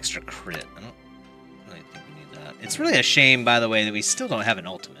it's just extra crit. I don't really think we need that. It's really a shame, by the way, that we still don't have an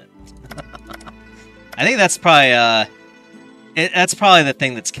ultimate. I think that's probably that's probably the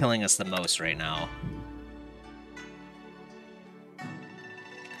thing that's killing us the most right now.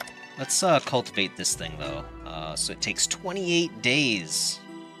 Let's cultivate this thing though. So it takes 28 days.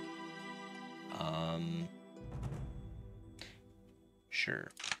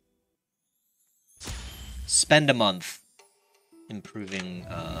 Sure. Spend a month improving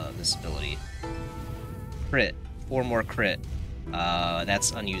this ability. Crit. 4 more crit.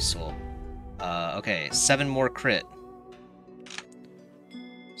 That's unuseful. Okay, 7 more crit.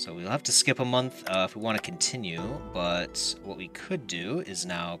 So we'll have to skip a month if we want to continue, but what we could do is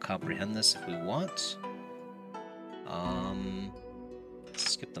now comprehend this if we want.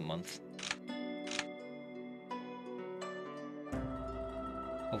 Skip the month.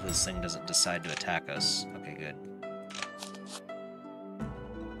 Hopefully this thing doesn't decide to attack us. Okay, good.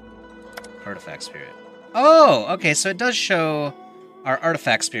 Artifact spirit. Oh, okay, so it does show our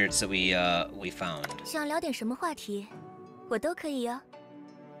artifact spirits that we found.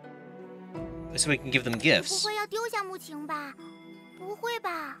 So we can give them gifts.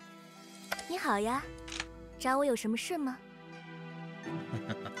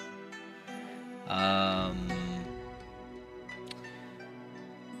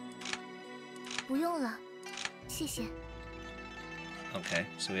 Okay,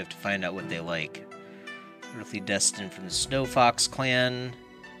 so we have to find out what they like. Earthly destined from the Snow Fox clan.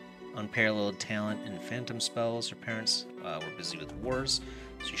 Unparalleled talent in phantom spells. Her parents were busy with wars,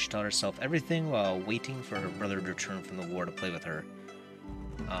 so she taught herself everything while waiting for her brother to return from the war to play with her.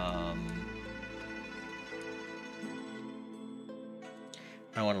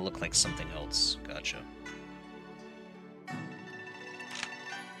 I want to look like something else. Gotcha.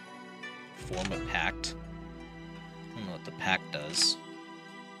 Form a pact. I don't know what the pact does.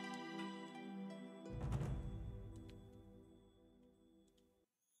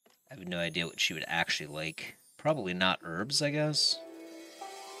 I have no idea what she would actually like. Probably not herbs, I guess.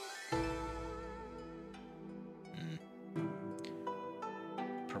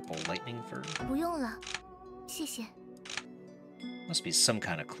 Purple lightning fur. Must be some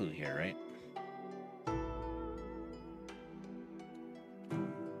kind of clue here, right?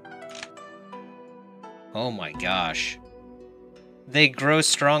 Oh my gosh. They grow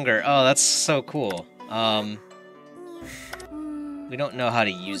stronger. Oh, that's so cool. We don't know how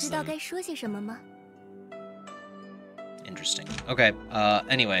to use them. Interesting. Okay,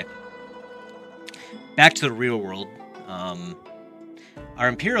 anyway. Back to the real world. Our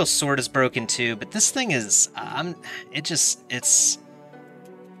Imperial Sword is broken too, but this thing is... it just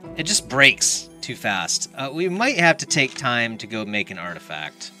breaks too fast. We might have to take time to go make an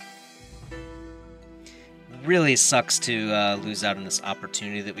artifact. Really sucks to lose out on this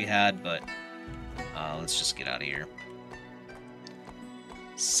opportunity that we had, but let's just get out of here.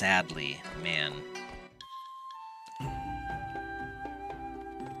 Sadly, man.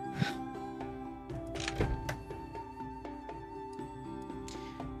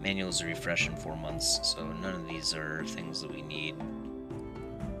 Manuals are refresh in 4 months, so none of these are things that we need.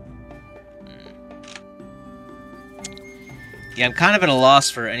 Yeah, I'm kind of at a loss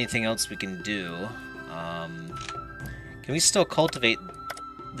for anything else we can do. Can we still cultivate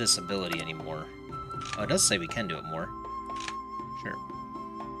this ability anymore? Oh, it does say we can do it more. Sure.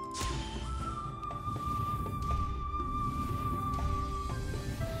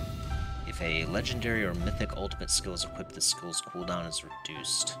 If a legendary or mythic ultimate skill is equipped, the skill's cooldown is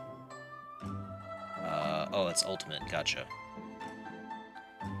reduced. Oh, it's ultimate. Gotcha.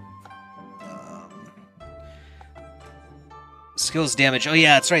 Skills damage. Oh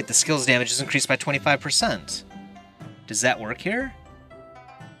yeah, that's right. The skills damage is increased by 25%. Does that work here?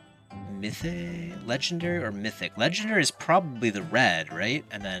 Mythic, legendary, or mythic? Legendary is probably the red, right?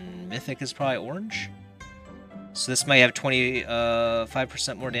 And then mythic is probably orange. So this might have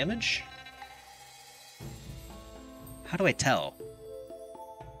 25% more damage. How do I tell?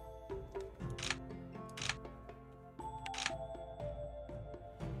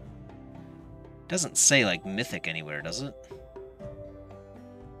 Doesn't say like mythic anywhere, does it?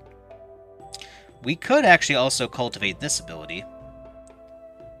 We could actually also cultivate this ability.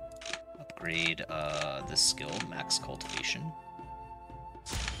 Upgrade this skill, max cultivation.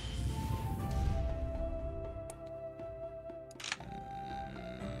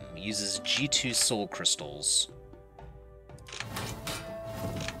 Uses G2 soul crystals.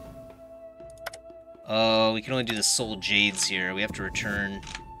 Oh, we can only do the soul jades here. We have to return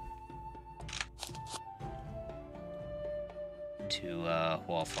to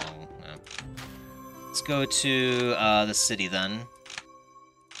Huafeng. Yeah. Let's go to the city then.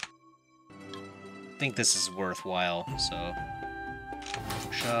 I think this is worthwhile, so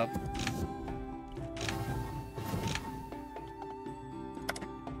shop.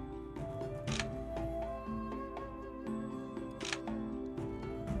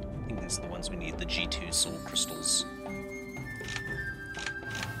 I think these are the ones we need, the G2 soul crystals.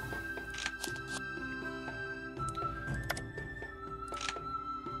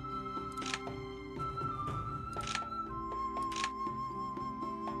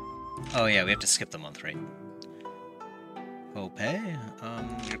 Oh yeah, we have to skip the month, right? Hope,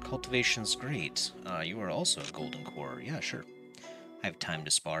 your cultivation's great. You are also a golden core. Yeah, sure. I have time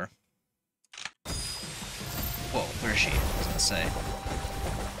to spar. Whoa, where is she? I was gonna say.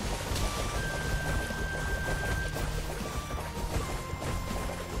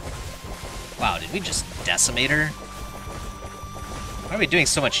 Wow, did we just decimate her? Why are we doing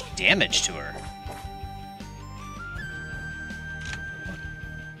so much damage to her?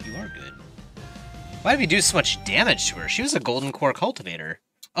 You are good. Why did we do so much damage to her? She was a golden core cultivator.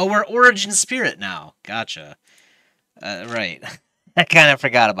 Oh, we're origin spirit now. Gotcha. Right. I kind of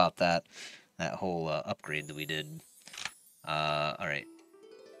forgot about that. That whole upgrade that we did. Alright.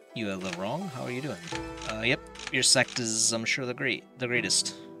 You Larong, how are you doing? Yep, your sect is, I'm sure, the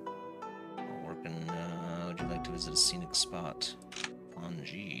greatest. Working, would you like to visit a scenic spot?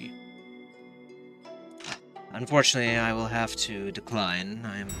 G. Unfortunately, I will have to decline.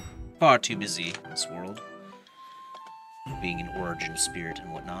 I'm far too busy in this world. Being an origin spirit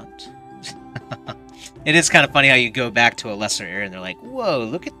and whatnot. It is kind of funny how you go back to a lesser area and they're like, whoa,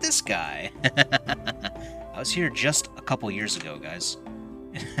 look at this guy. I was here just a couple years ago, guys.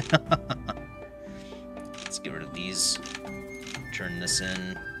 Let's get rid of these. Turn this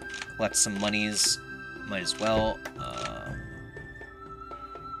in. Collect some monies. Might as well.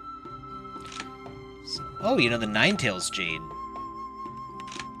 Oh, you know, the Ninetails Jade.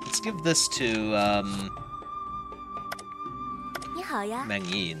 Let's give this to, Meng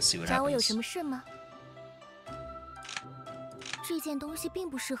Yi and see what happens.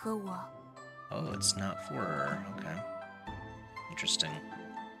 Oh, it's not for her. Okay. Interesting.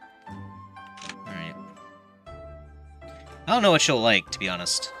 Alright. I don't know what she'll like, to be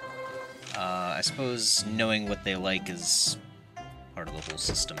honest. I suppose knowing what they like is part of the whole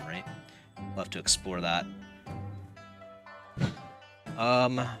system, right? We'll have to explore that.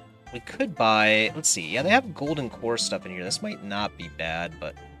 We could buy... Let's see. Yeah, they have golden core stuff in here. This might not be bad,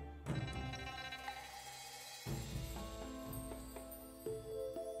 but...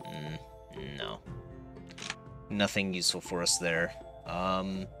 no. Nothing useful for us there.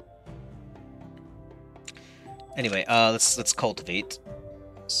 Anyway, let's cultivate.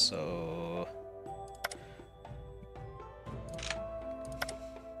 So...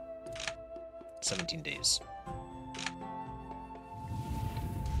 17 days.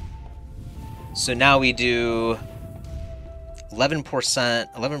 So now we do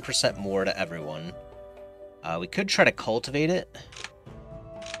 11% more to everyone. We could try to cultivate it.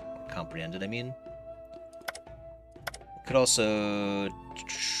 Comprehend it, I mean. We could also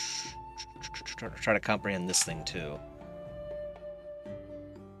try to comprehend this thing, too.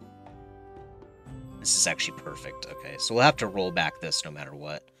 This is actually perfect. Okay, so we'll have to roll back this no matter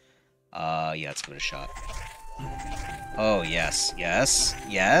what. Yeah, let's give it a shot. Oh, yes, yes,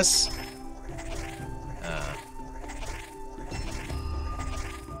 yes.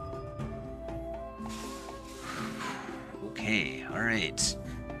 Okay, alright.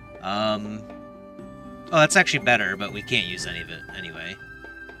 Oh, that's actually better, but we can't use any of it anyway.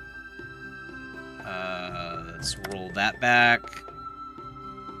 Let's roll that back.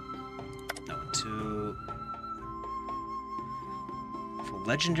 That one too. For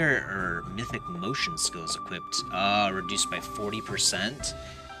legendary or mythic motion skills equipped, reduced by 40%.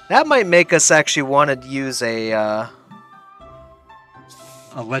 That might make us actually want to use a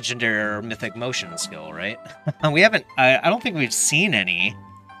legendary or mythic motion skill, right? We haven't. I don't think we've seen any.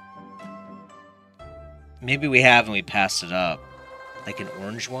 Maybe we have and we passed it up. Like an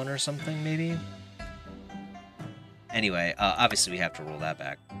orange one or something, maybe? Anyway, obviously we have to roll that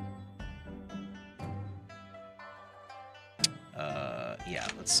back. Yeah,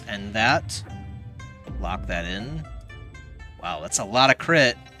 let's end that. Lock that in. Wow, that's a lot of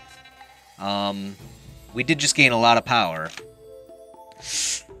crit. We did just gain a lot of power.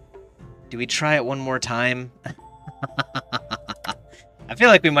 Do we try it one more time? I feel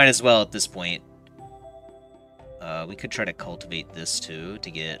like we might as well at this point. We could try to cultivate this too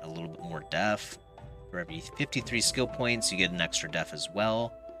to get a little bit more def. For every 53 skill points, you get an extra def as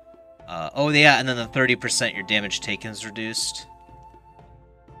well. Oh yeah, and then the 30% your damage taken is reduced.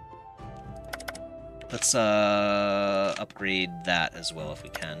 Let's upgrade that as well if we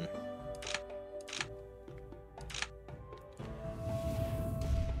can.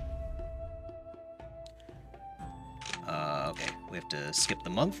 Okay, we have to skip the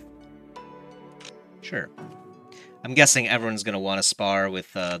month. Sure. I'm guessing everyone's gonna want to spar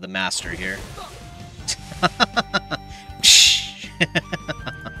with the master here.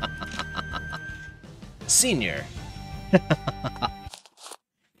 Senior.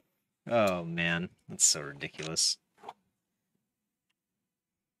 Oh man, that's so ridiculous.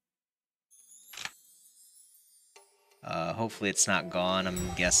 Hopefully it's not gone. I'm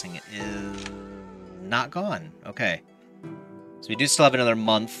guessing it is not gone. Okay. So we do still have another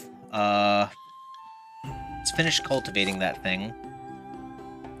month. Let's finish cultivating that thing.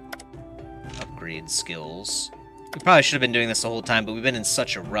 Upgrade skills. We probably should have been doing this the whole time, but we've been in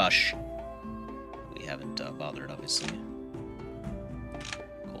such a rush. We haven't bothered, obviously.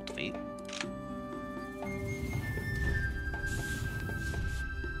 Cultivate.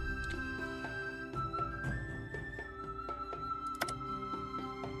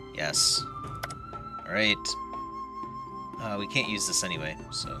 Yes. Alright. We can't use this anyway,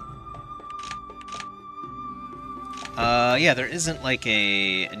 so... yeah, there isn't, like,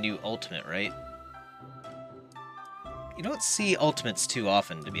 a new ultimate, right? You don't see ultimates too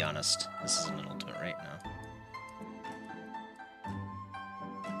often, to be honest. This isn't an ultimate right now.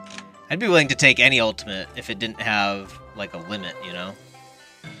 I'd be willing to take any ultimate if it didn't have, like, a limit, you know?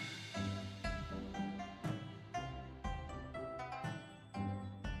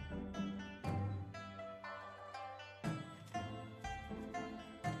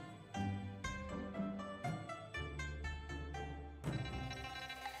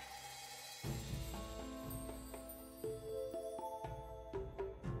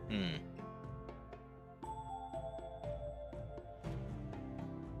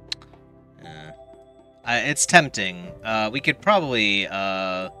 It's tempting. We could probably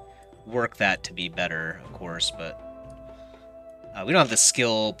work that to be better, of course, but we don't have the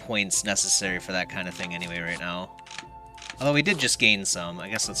skill points necessary for that kind of thing anyway right now. Although we did just gain some. I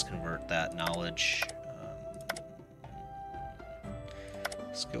guess let's convert that knowledge.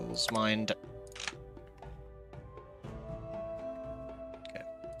 Skills, mind. Okay.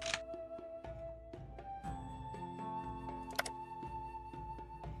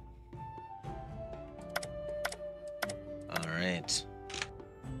 Alright.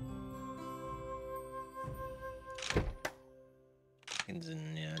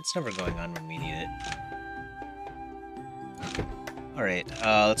 Yeah, it's never going on when we need it. Alright,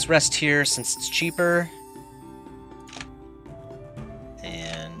 let's rest here since it's cheaper.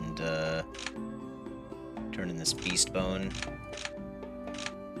 And, turn in this beast bone.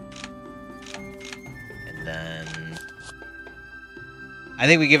 And then... I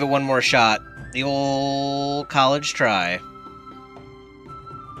think we give it one more shot. The old college try.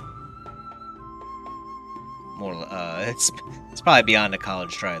 It's probably beyond a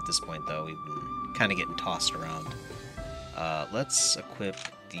college try at this point, though. We've been kind of getting tossed around. Let's equip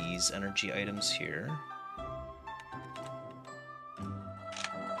these energy items here.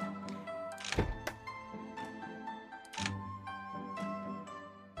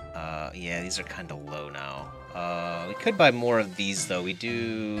 Yeah, these are kind of low now. We could buy more of these, though. We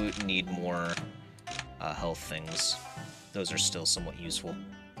do need more health things. Those are still somewhat useful.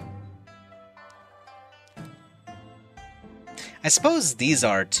 I suppose these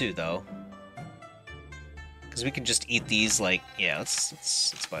are, too, though. Because we can just eat these, like... Yeah,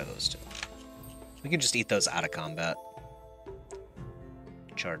 let's buy those, too. We can just eat those out of combat.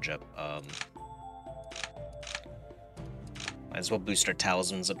 Charge up, Might as well boost our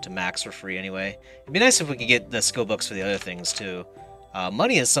talismans up to max for free anyway. It'd be nice if we could get the skill books for the other things, too.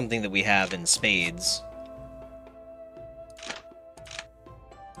 Money is something that we have in spades.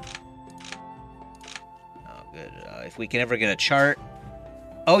 Oh, good. If we can ever get a chart...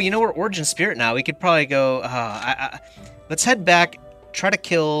 Oh, you know, we're Origin Spirit now. We could probably go... let's head back, try to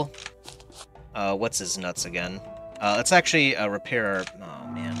kill... what's his nuts again? Let's actually repair our... Oh,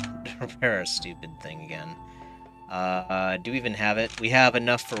 man. Repair our stupid thing again. Do we even have it? We have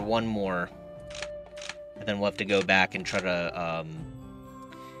enough for one more. And then we'll have to go back and try to,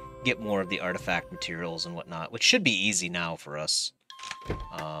 get more of the artifact materials and whatnot, which should be easy now for us.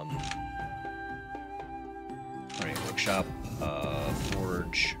 Alright, workshop,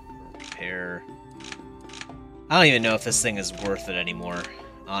 forge, repair. I don't even know if this thing is worth it anymore,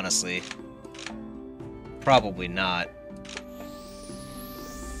 honestly. Probably not.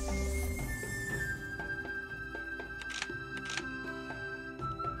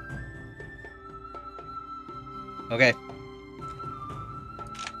 Okay.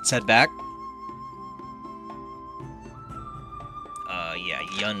 Let's head back. Yeah,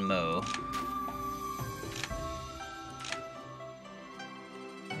 Yunmo.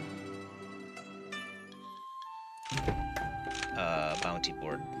 Bounty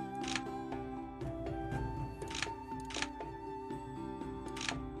board.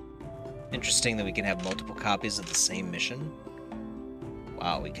 Interesting that we can have multiple copies of the same mission.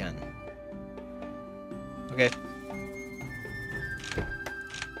 Wow, we can. Okay.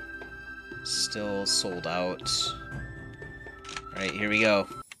 Still sold out. Alright, here we go.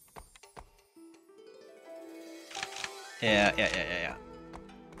 Yeah.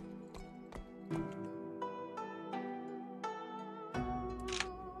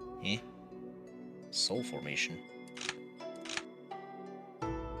 Eh? Soul formation.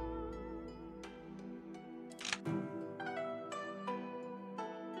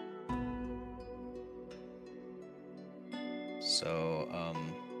 So,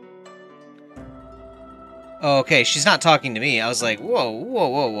 Oh, okay, she's not talking to me. I was like,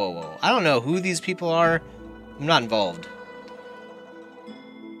 whoa. I don't know who these people are. I'm not involved.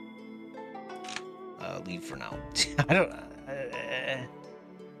 Leave for now. I don't...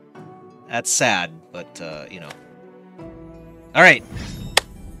 that's sad, but, you know. Alright.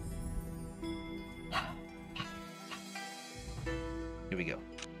 Here we go.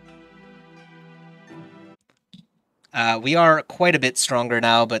 We are quite a bit stronger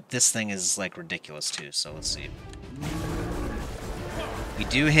now, but this thing is, like, ridiculous, too, so let's see. We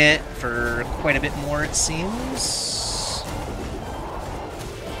do hit for quite a bit more, it seems.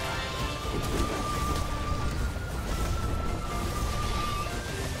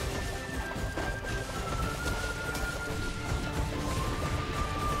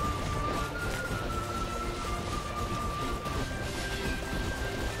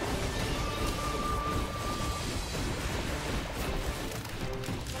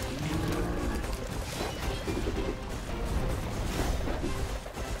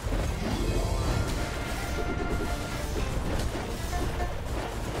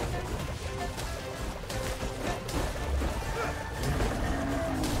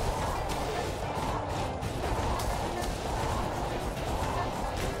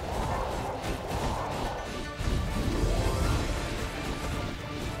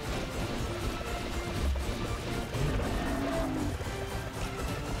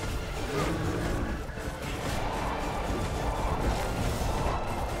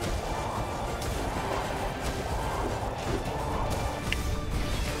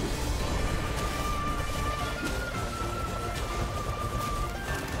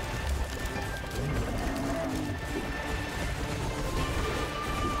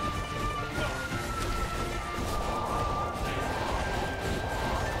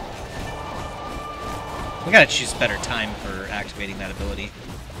 We gotta choose better time for activating that ability.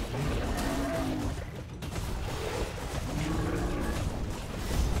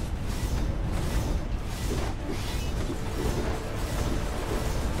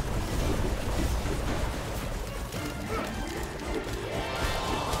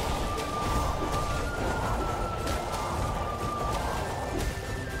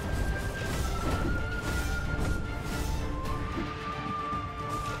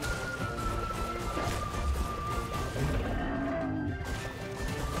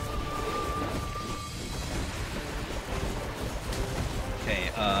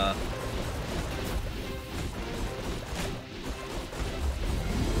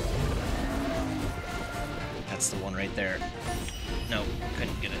 That's the one right there. No,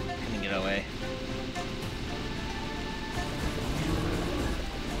 couldn't get it. Couldn't get away.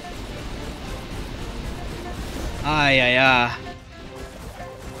 Ah.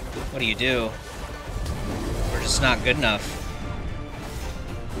 What do you do? We're just not good enough.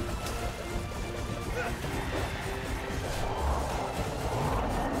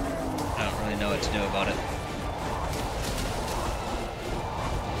 I don't really know what to do about it.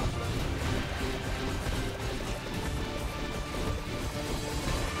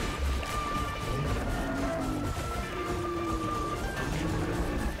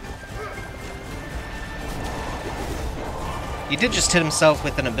 He did just hit himself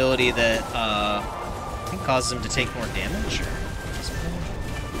with an ability that, I think causes him to take more damage, or something.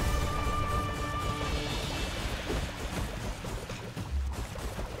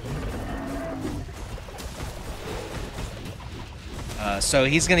 So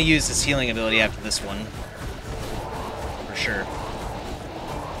he's gonna use his healing ability after this one. For sure.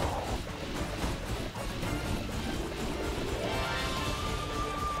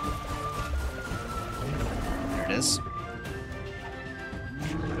 There it is.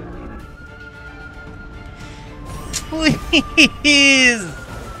 Please!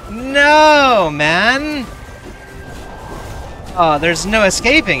 No, man! Oh, there's no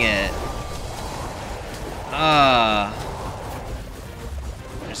escaping it.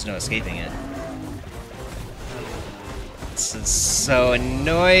 There's no escaping it. This is so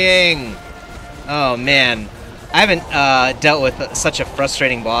annoying! Oh, man. I haven't dealt with such a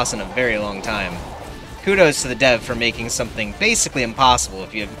frustrating boss in a very long time. Kudos to the dev for making something basically impossible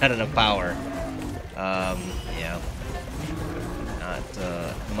if you have not enough power. Yeah. Not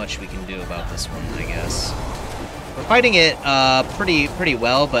much we can do about this one, I guess. We're fighting it pretty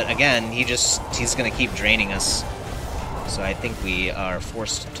well, but again, he's gonna keep draining us. So I think we are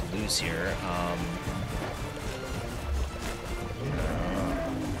forced to lose here.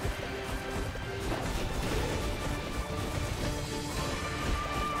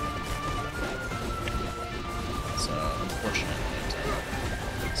 It's unfortunate,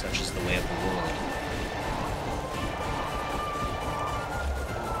 but such is the way of the world.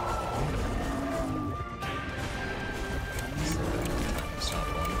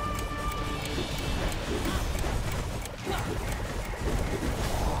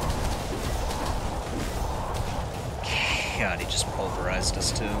 God, he just pulverized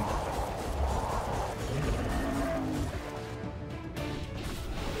us too.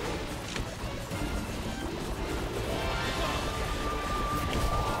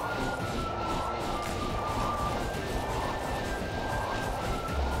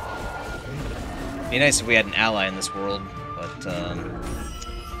 It'd be nice if we had an ally in this world, but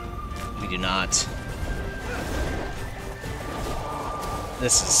we do not.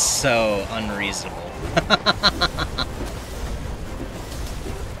 This is so unreasonable.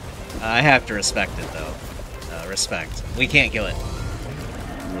 I have to respect it, though. Respect. We can't kill it.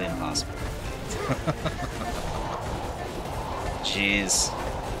 Really impossible. Jeez.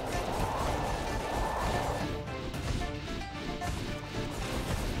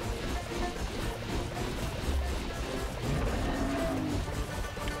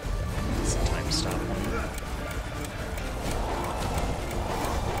 It's a time stop one.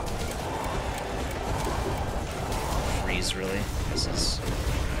 Freeze, really? This is...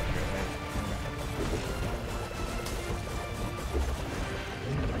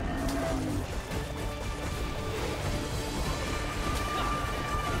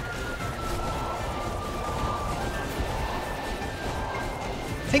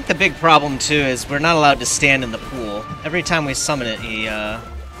 I think the big problem, too, is we're not allowed to stand in the pool. Every time we summon it, he,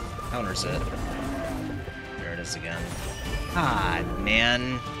 counters it. There it is again. God,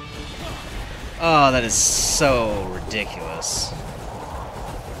 man. Oh, that is so ridiculous.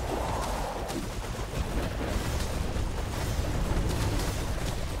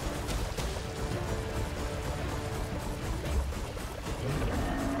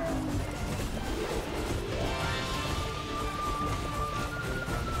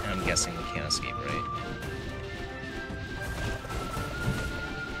 I'm guessing we can't escape, right?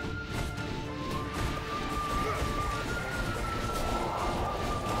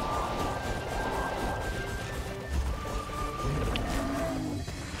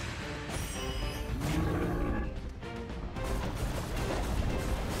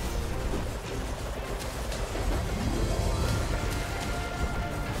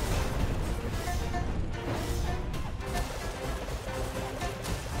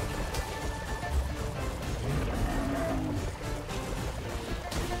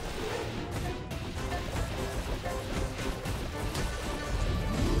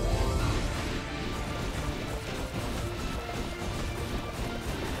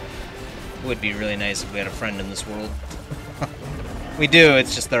 would be really nice if we had a friend in this world. We do,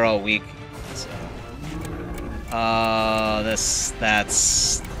 it's just they're all weak. So.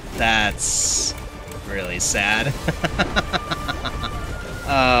 That's really sad.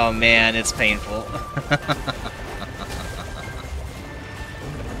 Oh man, it's painful.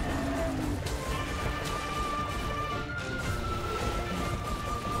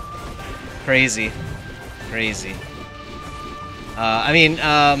 Crazy. Crazy. I mean,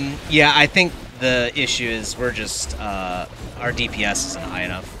 yeah, I think the issue is we're just, our DPS isn't high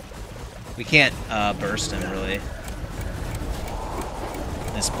enough. We can't, burst him, really.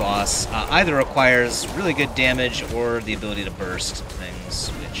 This boss either requires really good damage or the ability to burst things,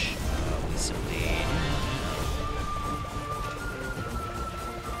 which, we simply...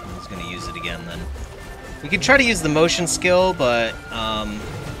 He's gonna use it again, then. We could try to use the motion skill, but, I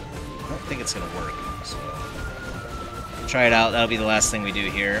don't think it's gonna work, so... Try it out, that'll be the last thing we do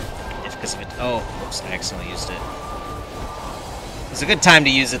here. Because of it. Oh, whoops, I accidentally used it. It's a good time to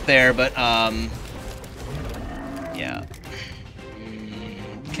use it there, but, yeah.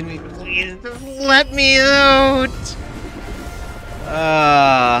 Can we please let me out?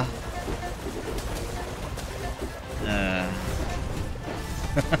 I'm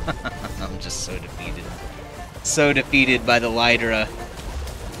just so defeated. So defeated by the Lydra.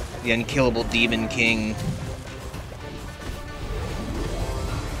 The unkillable Demon King.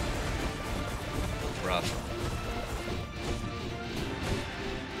 Rough.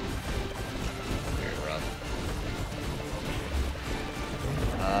 Very rough.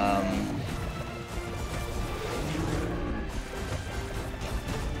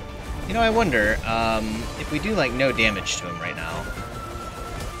 You know, I wonder, if we do, like, no damage to him right now.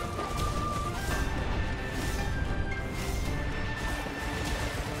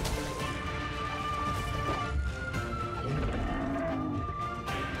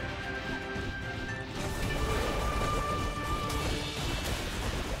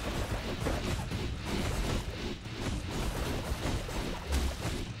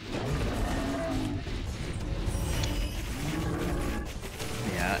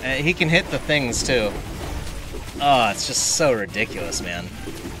 He can hit the things, too. Oh, it's just so ridiculous, man.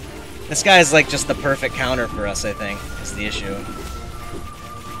 This guy is, like, just the perfect counter for us, I think, is the issue.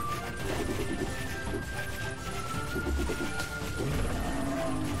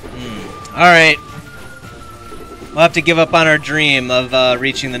 Alright. We'll have to give up on our dream of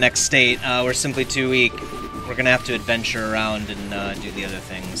reaching the next state. We're simply too weak. We're gonna have to adventure around and do the other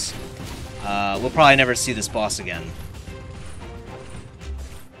things. We'll probably never see this boss again.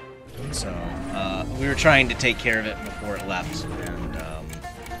 So, we were trying to take care of it before it left, and,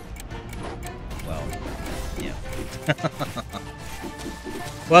 well, yeah.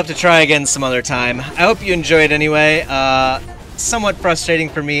 We'll have to try again some other time. I hope you enjoyed anyway. Somewhat frustrating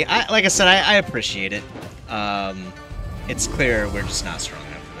for me. Like I said, I appreciate it. It's clear we're just not strong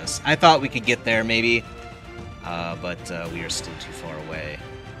enough for this. I thought we could get there, maybe, but we are still too far away.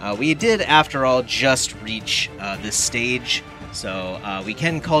 We did, after all, just reach this stage. So we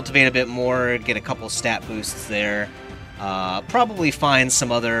can cultivate a bit more, get a couple stat boosts there, probably find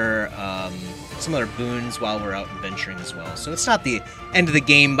some other boons while we're out adventuring as well. So it's not the end of the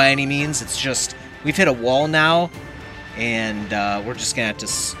game by any means. It's just we've hit a wall now, and we're just gonna have to,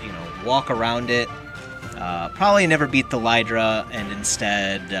 you know, walk around it. Probably never beat the Lydra, and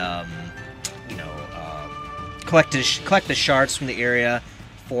instead, you know, collect the shards from the area,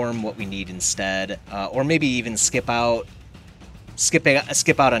 form what we need instead, or maybe even skip out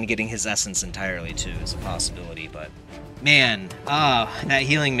on getting his essence entirely, too, is a possibility, but man, that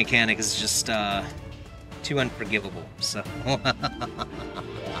healing mechanic is just too unforgivable, so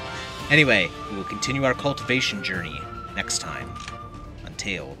anyway, we will continue our cultivation journey next time on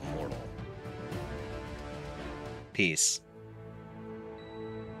Tale of Immortal. Peace.